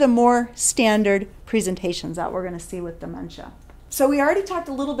one of the more standard presentations that we're going to see with dementia. So we already talked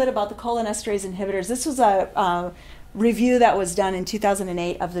a little bit about the cholinesterase inhibitors. This was a review that was done in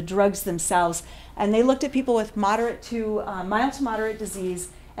 2008 of the drugs themselves, and they looked at people with mild to moderate disease,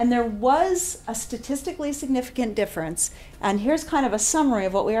 and there was a statistically significant difference. And here's kind of a summary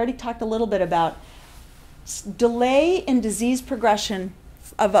of what we already talked a little bit about. Delay in disease progression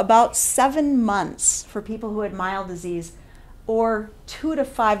of about 7 months for people who had mild disease, or 2 to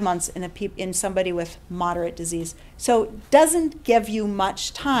 5 months in somebody with moderate disease. So it doesn't give you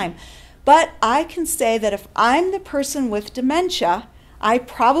much time. But I can say that if I'm the person with dementia, I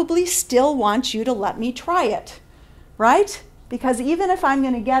probably still want you to let me try it, right? Because even if I'm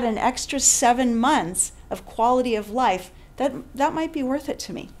going to get an extra 7 months of quality of life, that might be worth it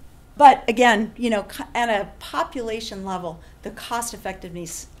to me. But again, at a population level, the cost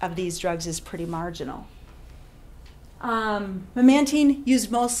effectiveness of these drugs is pretty marginal. Memantine used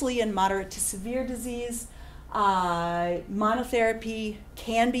mostly in moderate to severe disease. Monotherapy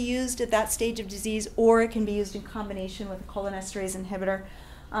can be used at that stage of disease, or it can be used in combination with a cholinesterase inhibitor.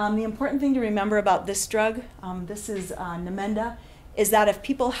 The important thing to remember about this drug, this is Namenda, is that if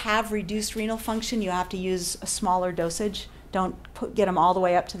people have reduced renal function, you have to use a smaller dosage. Don't get them all the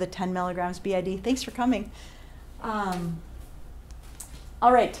way up to the 10 milligrams BID. Thanks for coming. All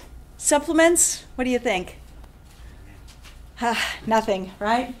right, supplements, what do you think? Nothing,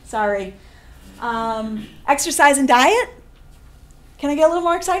 right? Sorry. Exercise and diet? Can I get a little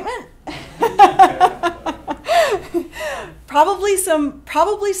more excitement? Probably some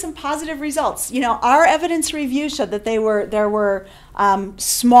positive results. Our evidence review showed that there were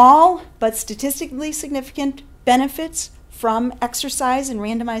small but statistically significant benefits from exercise in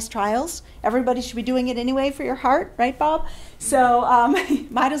randomized trials. Everybody should be doing it anyway for your heart, right, Bob? So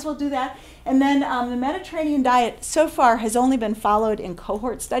might as well do that. And then the Mediterranean diet so far has only been followed in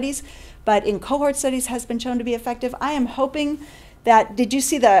cohort studies, but in cohort studies has been shown to be effective. I am hoping that, did you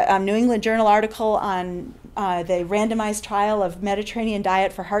see the New England Journal article on the randomized trial of Mediterranean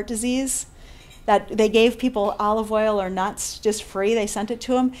diet for heart disease? That they gave people olive oil or nuts just free, they sent it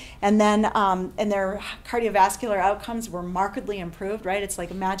to them, and then and their cardiovascular outcomes were markedly improved, right? It's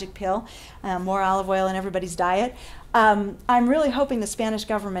like a magic pill, more olive oil in everybody's diet. I'm really hoping the Spanish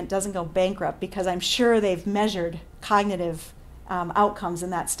government doesn't go bankrupt, because I'm sure they've measured cognitive outcomes in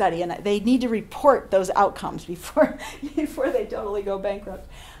that study, and they need to report those outcomes before they totally go bankrupt.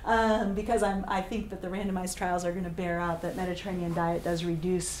 Because I think that the randomized trials are going to bear out that Mediterranean diet does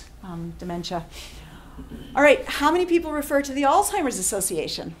reduce dementia. All right, how many people refer to the Alzheimer's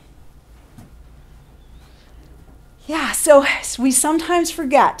Association? Yeah, so we sometimes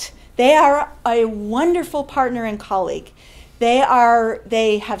forget. They are a wonderful partner and colleague. They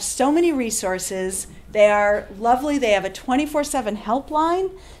have so many resources. They are lovely. They have a 24/7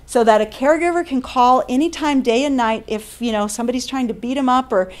 helpline so that a caregiver can call anytime, day and night, if somebody's trying to beat them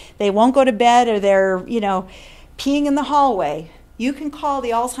up, or they won't go to bed, or they're peeing in the hallway. You can call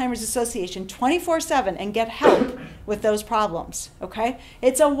the Alzheimer's Association 24/7 and get help with those problems, okay?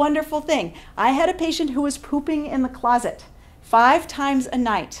 It's a wonderful thing. I had a patient who was pooping in the closet 5 times a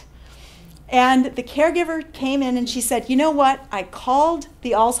night. And the caregiver came in and she said, you know what? I called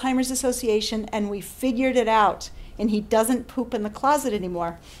the Alzheimer's Association and we figured it out. And he doesn't poop in the closet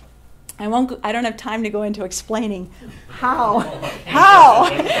anymore. I don't have time to go into explaining how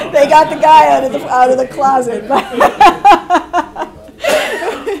they got the guy out of the closet.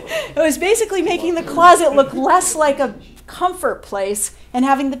 It was basically making the closet look less like a comfort place and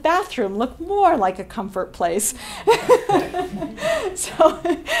having the bathroom look more like a comfort place. So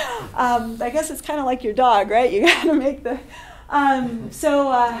I guess it's kind of like your dog, right? You got to make the...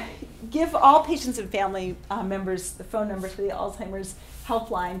 give all patients and family members the phone number for the Alzheimer's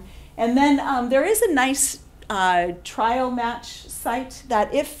helpline. And then there is a nice trial match site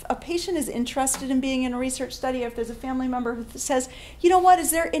that if a patient is interested in being in a research study, if there's a family member who says, you know what,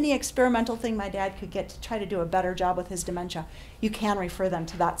 is there any experimental thing my dad could get to try to do a better job with his dementia, you can refer them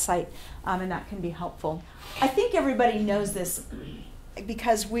to that site, and that can be helpful. I think everybody knows this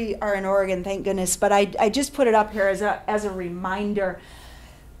because we are in Oregon, thank goodness, but I just put it up here as a reminder.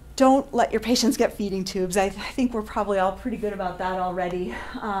 Don't let your patients get feeding tubes. I think we're probably all pretty good about that already.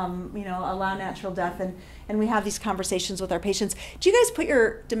 Allow natural death, and we have these conversations with our patients. Do you guys put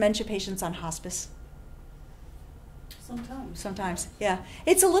your dementia patients on hospice? Sometimes. Sometimes, yeah.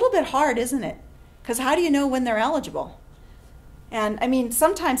 It's a little bit hard, isn't it? Because how do you know when they're eligible? And I mean,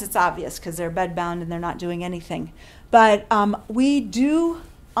 sometimes it's obvious because they're bedbound and they're not doing anything. But we do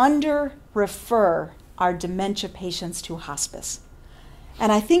under-refer our dementia patients to hospice.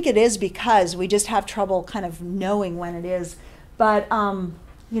 And I think it is because we just have trouble kind of knowing when it is. But,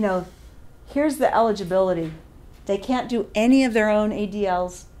 here's the eligibility. They can't do any of their own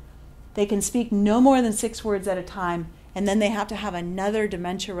ADLs. They can speak no more than 6 words at a time. And then they have to have another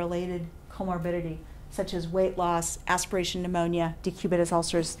dementia-related comorbidity, such as weight loss, aspiration pneumonia, decubitus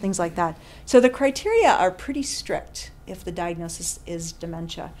ulcers, things like that. So the criteria are pretty strict if the diagnosis is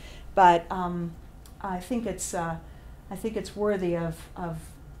dementia. But I think it's worthy of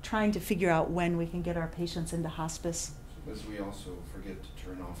trying to figure out when we can get our patients into hospice. Because we also forget to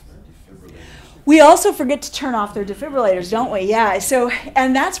turn off their defibrillators. We also forget to turn off their defibrillators, don't we? Yeah. So,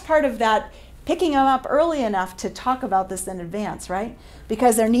 and that's part of that, picking them up early enough to talk about this in advance, right?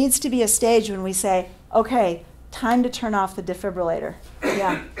 Because there needs to be a stage when we say, okay, time to turn off the defibrillator.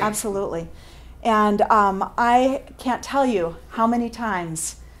 Yeah, absolutely. And I can't tell you how many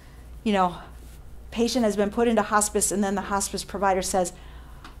times, patient has been put into hospice and then the hospice provider says,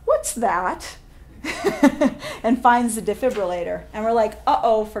 what's that? And finds the defibrillator. And we're like,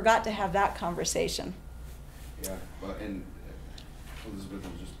 uh-oh, forgot to have that conversation. Yeah, well, and Elizabeth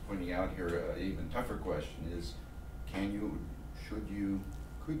was just pointing out here, an even tougher question is, could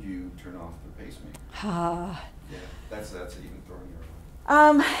you turn off the pacemaker? Yeah, that's even throwing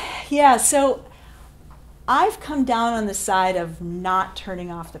your Yeah, so I've come down on the side of not turning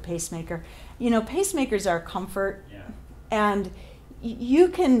off the pacemaker. Pacemakers are comfort, and you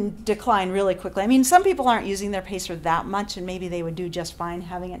can decline really quickly. I mean, some people aren't using their pacer that much, and maybe they would do just fine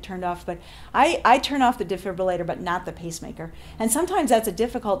having it turned off, but I turn off the defibrillator, but not the pacemaker. And sometimes that's a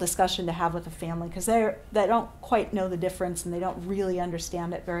difficult discussion to have with a family, because they don't quite know the difference, and they don't really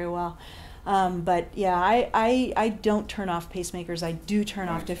understand it very well. But yeah, I don't turn off pacemakers. I do turn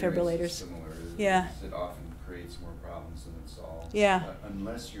off defibrillators. Similar. Yeah. It often creates more problems than it solves. Yeah.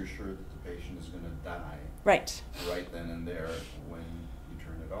 Unless you're sure that the patient is going to die. Right. Right then and there when you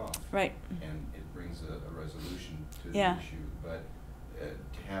turn it off. Right. And it brings a resolution to the Yeah. issue. But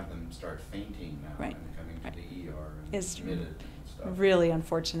to have them start fainting now Right. and coming to the ER and Is admitted and stuff really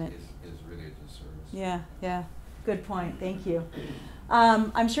unfortunate. is really a disservice. Yeah. Good point. Thank you.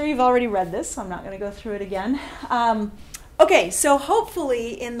 I'm sure you've already read this, so I'm not going to go through it again. Okay, so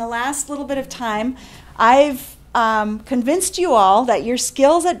hopefully in the last little bit of time, I've convinced you all that your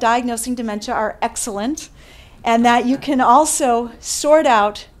skills at diagnosing dementia are excellent, and that you can also sort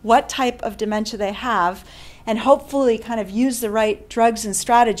out what type of dementia they have, and hopefully kind of use the right drugs and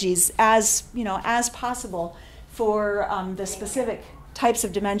strategies as possible for the specific types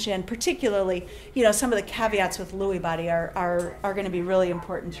of dementia, and particularly, some of the caveats with Lewy body are going to be really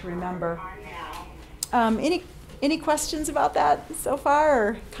important to remember. Any questions about that so far,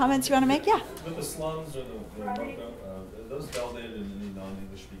 or comments you want to make? Yeah. With the slums or the MoCA, are those dealt in any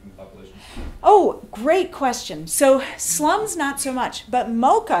non-English speaking populations? Oh, great question. So slums, not so much, but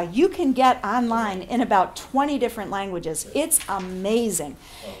MoCA you can get online in about 20 different languages. It's amazing.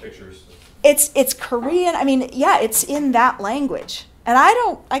 Pictures. It's Korean. I mean, yeah, it's in that language. And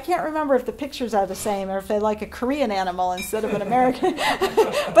I can't remember if the pictures are the same or if they like a Korean animal instead of an American.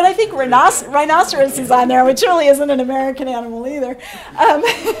 But I think rhinoceros is on there, which really isn't an American animal either.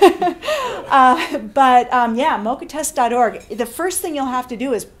 MoCAtest.org. The first thing you'll have to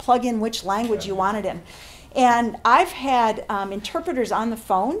do is plug in which language you want it in. And I've had interpreters on the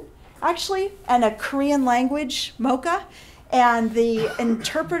phone, actually, and a Korean language MoCA, and the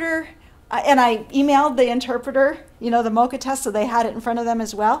interpreter I emailed the interpreter, the MOCA test, so they had it in front of them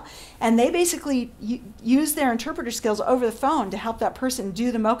as well. And they basically used their interpreter skills over the phone to help that person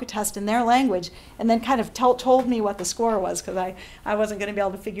do the MOCA test in their language, and then kind of told me what the score was, because I wasn't going to be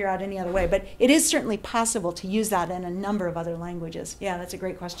able to figure out any other way. But it is certainly possible to use that in a number of other languages. Yeah, that's a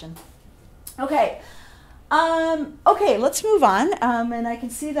great question. Okay. Okay, let's move on. And I can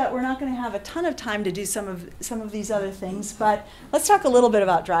see that we're not going to have a ton of time to do some of these other things, but let's talk a little bit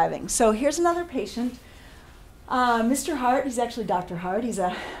about driving. So here's another patient, Mr. Hart. He's actually Dr. Hart. He's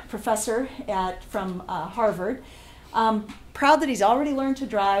a professor from Harvard. Proud that he's already learned to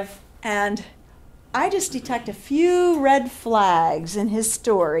drive, and I just detect a few red flags in his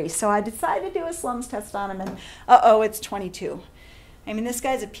story. So I decided to do a slums test on him, and it's 22. I mean, this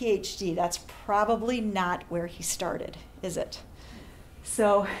guy's a PhD. That's probably not where he started, is it?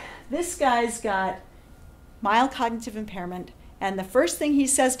 So this guy's got mild cognitive impairment, and the first thing he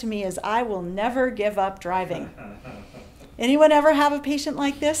says to me is, I will never give up driving. Anyone ever have a patient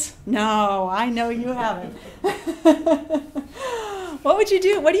like this? No, I know you haven't. What would you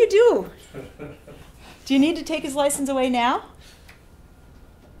do? What do you do? Do you need to take his license away now?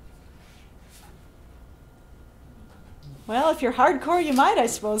 Well, if you're hardcore, you might, I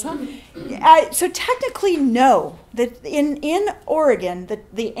suppose, huh? So technically, no. That in Oregon,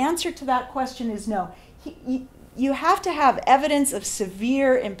 the answer to that question is no. You have to have evidence of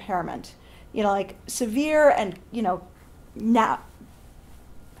severe impairment. Like severe and, now.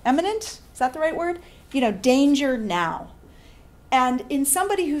 Imminent? Is that the right word? Danger now. And in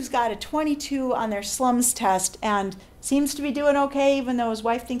somebody who's got a 22 on their slums test and seems to be doing okay, even though his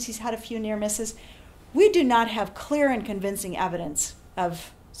wife thinks he's had a few near misses, we do not have clear and convincing evidence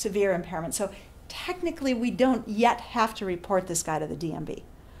of severe impairment. So technically, we don't yet have to report this guy to the DMV.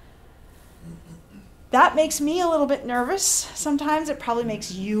 That makes me a little bit nervous. Sometimes it probably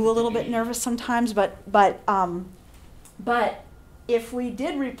makes you a little bit nervous sometimes. But if we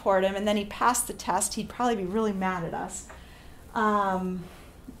did report him and then he passed the test, he'd probably be really mad at us.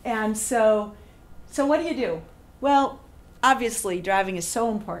 And so what do? Well, obviously, driving is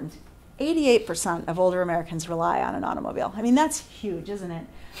so important. 88% of older Americans rely on an automobile. I mean, that's huge, isn't it?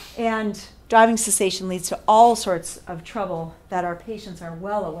 And driving cessation leads to all sorts of trouble that our patients are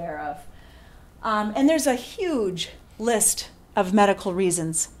well aware of. And there's a huge list of medical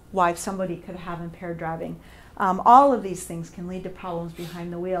reasons why somebody could have impaired driving. All of these things can lead to problems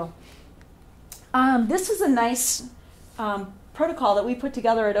behind the wheel. This is a nice protocol that we put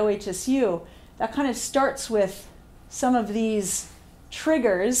together at OHSU that kind of starts with some of these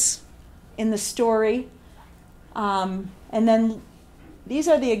triggers in the story, and then these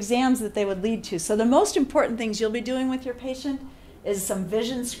are the exams that they would lead to. So the most important things you'll be doing with your patient is some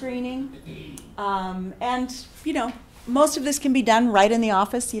vision screening, and most of this can be done right in the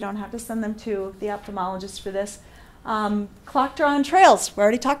office. You don't have to send them to the ophthalmologist for this. Clock draw and trails, we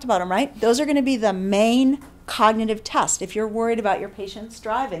already talked about them, right? Those are going to be the main cognitive test if you're worried about your patients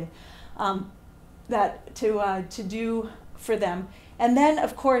driving, that to do for them. And then,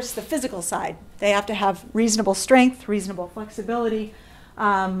 of course, the physical side. They have to have reasonable strength, reasonable flexibility.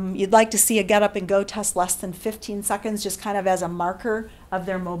 You'd like to see a get up and go test less than 15 seconds, just kind of as a marker of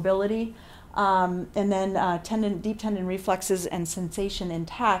their mobility. And then deep tendon reflexes and sensation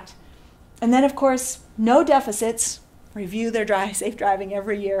intact. And then, of course, no deficits. Review their safe driving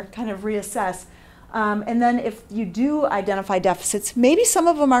every year, kind of reassess. And then if you do identify deficits, maybe some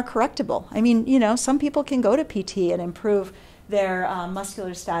of them are correctable. I mean, some people can go to PT and improve their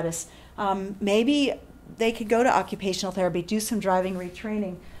muscular status. Maybe they could go to occupational therapy, do some driving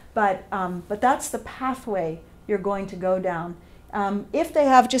retraining, but that's the pathway you're going to go down. If they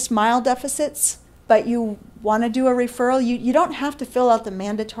have just mild deficits, but you want to do a referral, you don't have to fill out the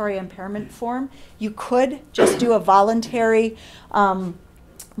mandatory impairment form. You could just do a voluntary DMV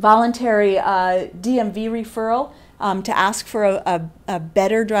referral to ask for a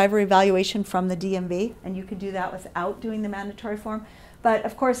better driver evaluation from the DMV, and you could do that without doing the mandatory form. But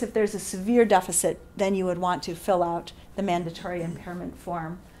of course, if there's a severe deficit, then you would want to fill out the mandatory impairment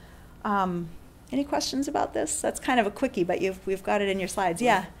form. Any questions about this? That's kind of a quickie, but we've got it in your slides.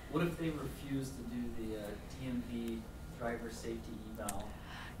 Yeah? What if they refuse to do the DMV driver safety eval?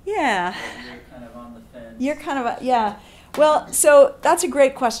 Yeah. You're kind of on the fence. You're kind of, yeah. Well, so that's a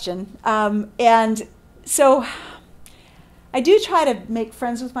great question. And so I do try to make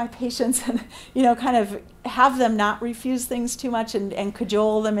friends with my patients and, kind of have them not refuse things too much and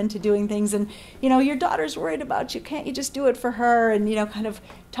cajole them into doing things. And, your daughter's worried about you. Can't you just do it for her? And, kind of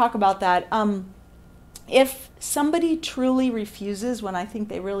talk about that. If somebody truly refuses when I think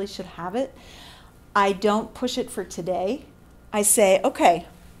they really should have it, I don't push it for today. I say, okay,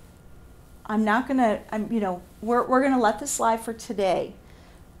 I'm not going to, we're going to let this slide for today.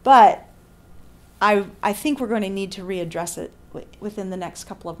 But I think we're going to need to readdress it within the next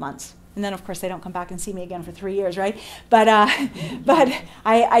couple of months. And then, of course, they don't come back and see me again for 3 years, right? But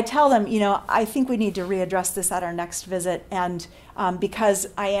I tell them, I think we need to readdress this at our next visit, and because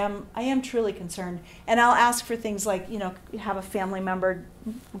I am truly concerned. And I'll ask for things like, have a family member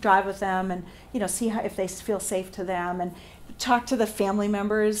drive with them, and see if they feel safe to them, and talk to the family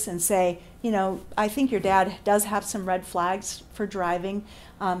members and say, I think your dad does have some red flags for driving.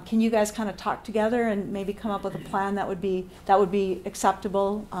 Can you guys kind of talk together and maybe come up with a plan that would be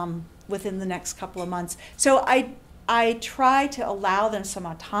acceptable within the next couple of months? So I try to allow them some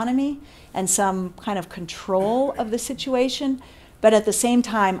autonomy and some kind of control of the situation, but at the same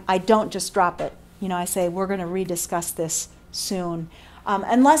time, I don't just drop it. I say, we're going to rediscuss this soon.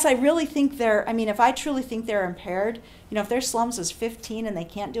 Unless I really think if I truly think they're impaired, if their slums is 15 and they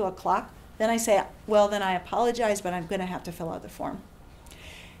can't do a clock, then I say, well, then I apologize, but I'm going to have to fill out the form.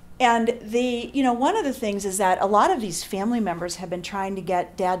 And one of the things is that a lot of these family members have been trying to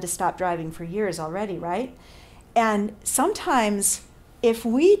get dad to stop driving for years already, right? And sometimes if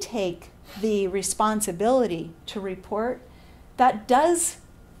we take the responsibility to report, that does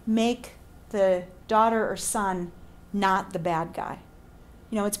make the daughter or son not the bad guy.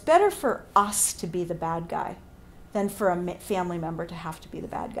 It's better for us to be the bad guy than for a family member to have to be the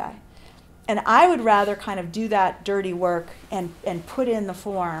bad guy. And I would rather kind of do that dirty work and put in the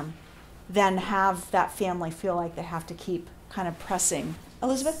form than have that family feel like they have to keep kind of pressing.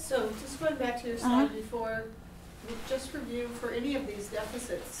 Elizabeth? So just going back to your slide before, just review for any of these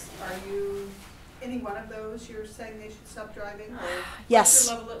deficits, are you, any one of those you're saying they should stop driving? Or yes. What's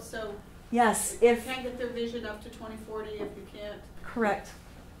your level of, so yes. If you can't get their vision up to 20/40, if you can't. Correct.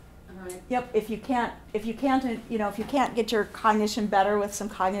 All right. Yep. If you can't get your cognition better with some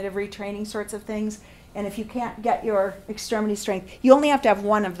cognitive retraining sorts of things, and if you can't get your extremity strength, you only have to have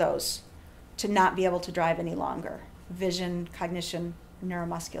one of those to not be able to drive any longer. Vision, cognition,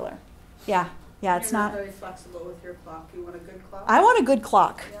 neuromuscular. Yeah. Yeah, it's not very flexible with your clock. You want a good clock? I want a good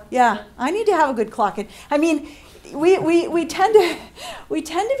clock. Yeah. I need to have a good clock. And I mean, we tend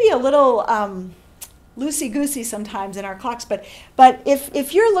to be a little loosey-goosey sometimes in our clocks, but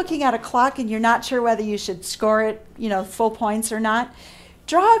if you're looking at a clock and you're not sure whether you should score it, full points or not,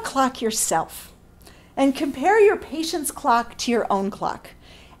 draw a clock yourself and compare your patient's clock to your own clock.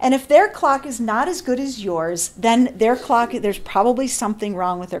 And if their clock is not as good as yours, then their clock, there's probably something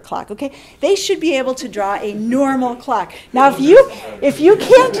wrong with their clock, okay? They should be able to draw a normal clock. Now, if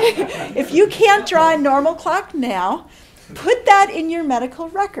you can't draw a normal clock now, put that in your medical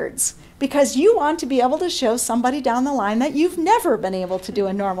records, because you want to be able to show somebody down the line that you've never been able to do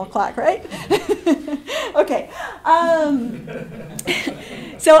a normal clock, right? Okay.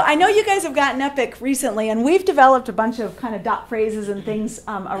 So I know you guys have gotten Epic recently, and we've developed a bunch of kind of dot phrases and things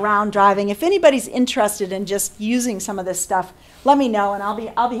around driving. If anybody's interested in just using some of this stuff, let me know, and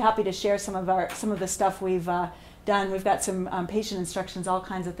I'll be happy to share some of the stuff we've done. We've got some patient instructions, all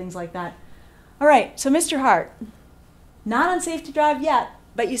kinds of things like that. All right. So Mr. Hart, not unsafe to drive yet,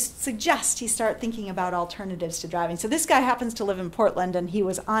 but you suggest he start thinking about alternatives to driving. So this guy happens to live in Portland, and he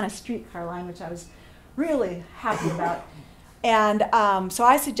was on a streetcar line, which I was really happy about. And so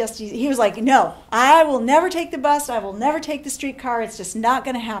I suggested, he was like, no, I will never take the bus. I will never take the streetcar. It's just not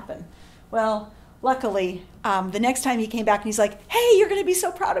going to happen. Well, luckily, the next time he came back, and he's like, hey, you're going to be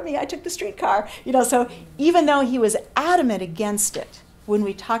so proud of me. I took the streetcar. So even though he was adamant against it when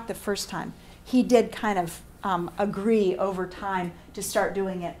we talked the first time, he did kind of agree over time to start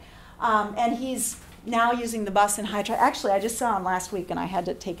doing it. And he's now using the bus in high traffic. Actually, I just saw him last week, and I had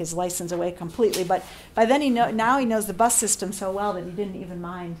to take his license away completely. But by then, now he knows the bus system so well that he didn't even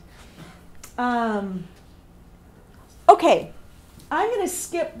mind. Okay, I'm going to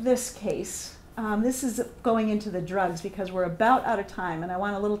skip this case. This is going into the drugs because we're about out of time, and I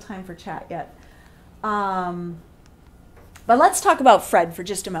want a little time for chat yet. But let's talk about Fred for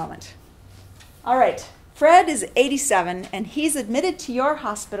just a moment. All right, Fred is 87, and he's admitted to your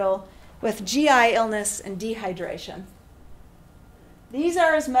hospital with GI illness and dehydration. These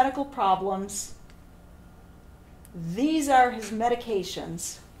are his medical problems. These are his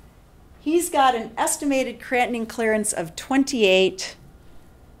medications. He's got an estimated creatinine clearance of 28,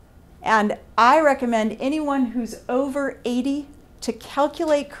 and I recommend anyone who's over 80 to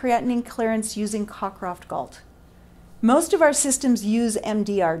calculate creatinine clearance using Cockcroft-Gault. Most of our systems use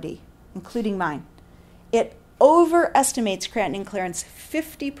MDRD, including mine. It overestimates creatinine clearance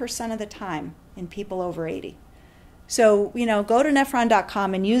 50% of the time in people over 80. So, go to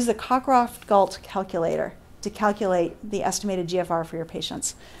nephron.com and use the Cockcroft-Gault calculator to calculate the estimated GFR for your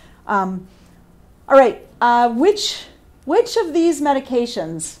patients. All right, which of these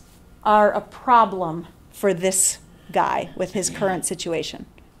medications are a problem for this guy with his current situation?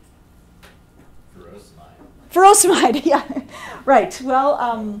 Furosemide, yeah, right. Well,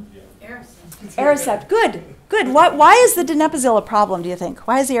 Aricept, good. Why is the donepezil a problem, do you think?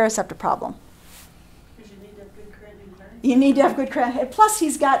 Why is the Aricept a problem? Because you need to have good current and current. You need to have good current. Plus,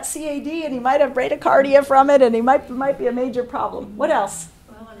 he's got CAD, and he might have bradycardia from it, and he might be a major problem. What else?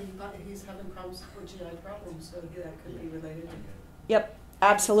 Well, and he's having problems with GI problems, so that could be related. Yep,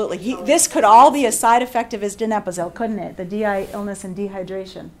 absolutely. This could all be a side effect of his donepezil, couldn't it? The DI illness and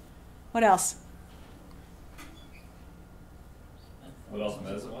dehydration. What else? What else,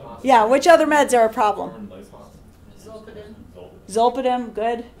 medicine? Yeah, which other meds are a problem? Zolpidem. Zolpidem,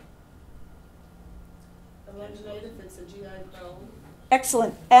 good. Alendronate if it's a GI problem.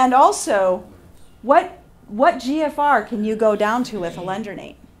 Excellent. And also, what GFR can you go down to with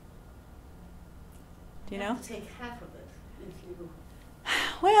alendronate? Do you know? have to take half of it if you.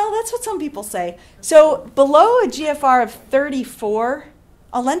 Well, that's what some people say. So below a GFR of 34,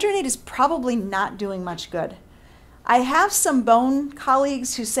 alendronate is probably not doing much good. I have some bone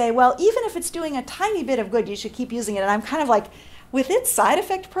colleagues who say, well, even if it's doing a tiny bit of good, you should keep using it. And I'm kind of like, with its side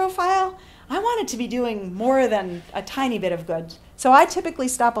effect profile, I want it to be doing more than a tiny bit of good. So I typically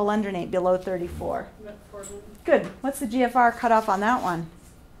stop alendronate below 34. Good. What's the GFR cutoff on that one?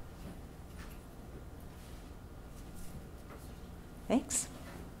 Thanks.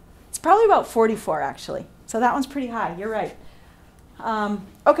 It's probably about 44, actually. So that one's pretty high. You're right.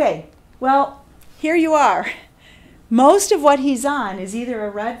 Okay. Well, here you are. Most of what he's on is either a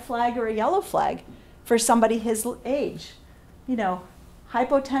red flag or a yellow flag for somebody his age. You know,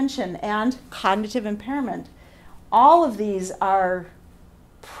 hypotension and cognitive impairment. All of these are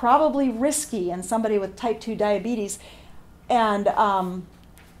probably risky in somebody with type 2 diabetes. And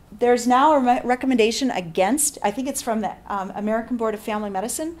there's now a recommendation against, I think it's from the American Board of Family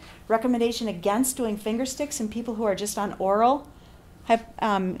Medicine, recommendation against doing finger sticks in people who are just on oral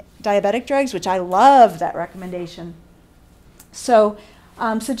diabetic drugs, which I love that recommendation. So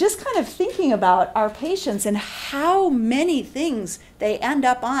just kind of thinking about our patients and how many things they end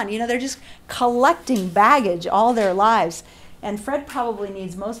up on. You know, they're just collecting baggage all their lives. And Fred probably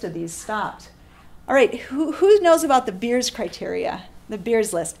needs most of these stopped. All right, who knows about the Beers criteria, the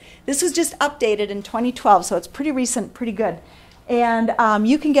Beers list? This was just updated in 2012, so it's pretty recent, pretty good. And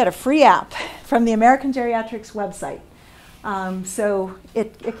you can get a free app from the American Geriatrics website. So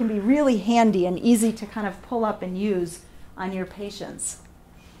it can be really handy and easy to kind of pull up and use on your patients.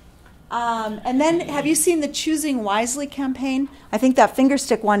 And then have you seen the Choosing Wisely campaign? I think that finger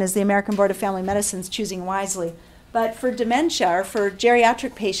stick one is the American Board of Family Medicine's Choosing Wisely. But for dementia or for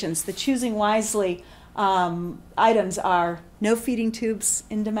geriatric patients, the Choosing Wisely items are no feeding tubes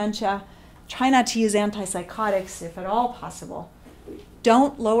in dementia, try not to use antipsychotics if at all possible.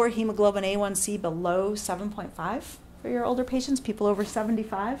 Don't lower hemoglobin A1C below 7.5 for your older patients, people over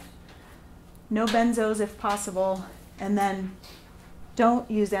 75. No benzos if possible. And then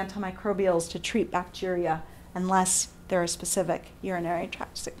don't use antimicrobials to treat bacteria unless there are specific urinary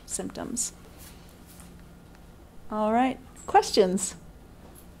tract symptoms. All right, questions?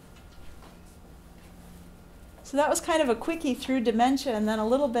 So that was kind of a quickie through dementia and then a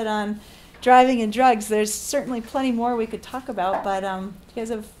little bit on driving and drugs. There's certainly plenty more we could talk about, but do you guys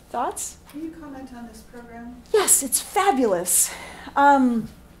have thoughts? Can you comment on this program? Yes, it's fabulous. And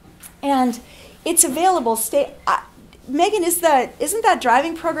it's available. Megan, isn't that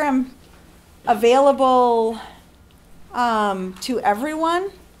driving program available to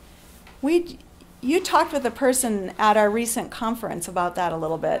everyone? You talked with a person at our recent conference about that a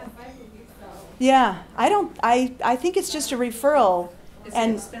little bit. Yeah, I think it's just a referral. Is it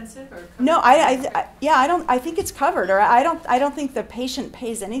expensive or? No, I think it's covered, or I don't think the patient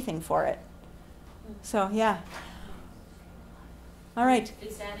pays anything for it. So yeah. All right.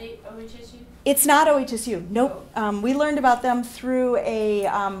 Is that OHSU? It's not OHSU. Nope. We learned about them through a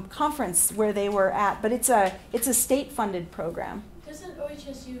conference where they were at, but it's a state-funded program. Doesn't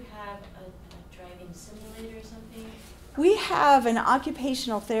OHSU have a driving simulator or something? We have an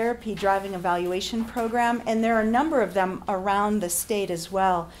occupational therapy driving evaluation program, and there are a number of them around the state as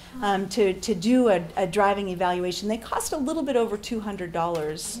well to do a driving evaluation. They cost a little bit over $200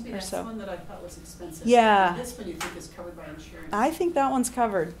 Maybe or that's so. the one that I thought was expensive. Yeah. And this one you think is covered by insurance. I think that one's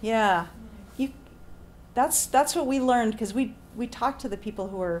covered. Yeah. That's what we learned because we talked to the people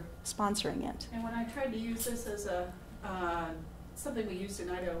who were sponsoring it. And when I tried to use this as a something we used in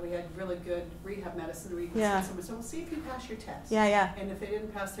Idaho. We had really good rehab medicine. We Yeah. send someone, so we'll see if you pass your test. Yeah, yeah. And if they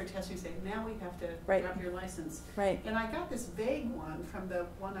didn't pass their test, you say, now we have to Right. grab your license. Right. And I got this vague one from the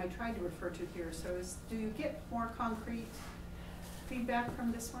one I tried to refer to here. So do you get more concrete feedback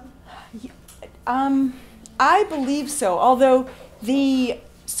from this one? I believe so, although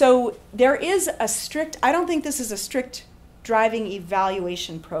so there is a strict, I don't think this is a strict driving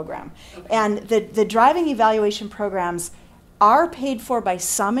evaluation program. Okay. And the driving evaluation programs are paid for by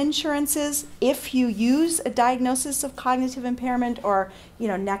some insurances if you use a diagnosis of cognitive impairment or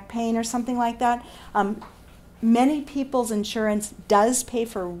neck pain or something like that. Many people's insurance does pay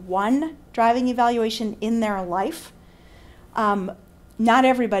for one driving evaluation in their life. Not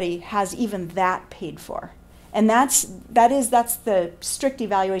everybody has even that paid for. And that's the strict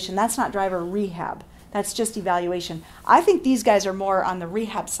evaluation. That's not driver rehab. That's just evaluation. I think these guys are more on the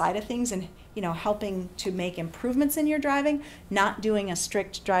rehab side of things and helping to make improvements in your driving, not doing a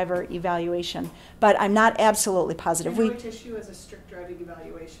strict driver evaluation. But I'm not absolutely positive. And OHSU has a strict driving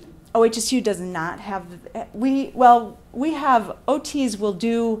evaluation. OHSU does not have. We have OTs will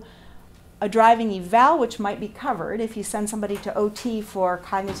do a driving eval, which might be covered if you send somebody to OT for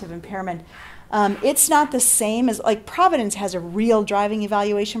cognitive impairment. It's not the same as, like, Providence has a real driving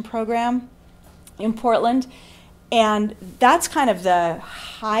evaluation program in Portland, and that's kind of the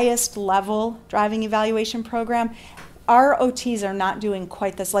highest level driving evaluation program. Our OTs are not doing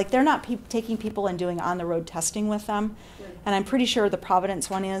quite this. Like, they're not taking people and doing on-the-road testing with them, and I'm pretty sure the Providence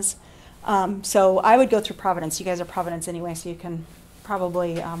one is. So I would go through Providence. You guys are Providence anyway, so you can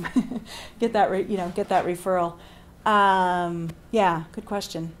probably get that referral. Yeah, good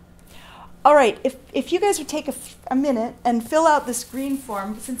question. All right, if you guys would take a minute and fill out this green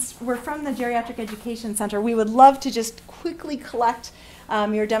form, since we're from the Geriatric Education Center, we would love to just quickly collect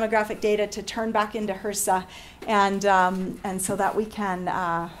your demographic data to turn back into HRSA, and so that we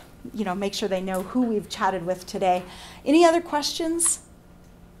can make sure they know who we've chatted with today. Any other questions?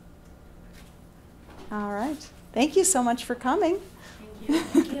 All right, thank you so much for coming. Thank you.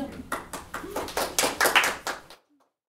 Thank you.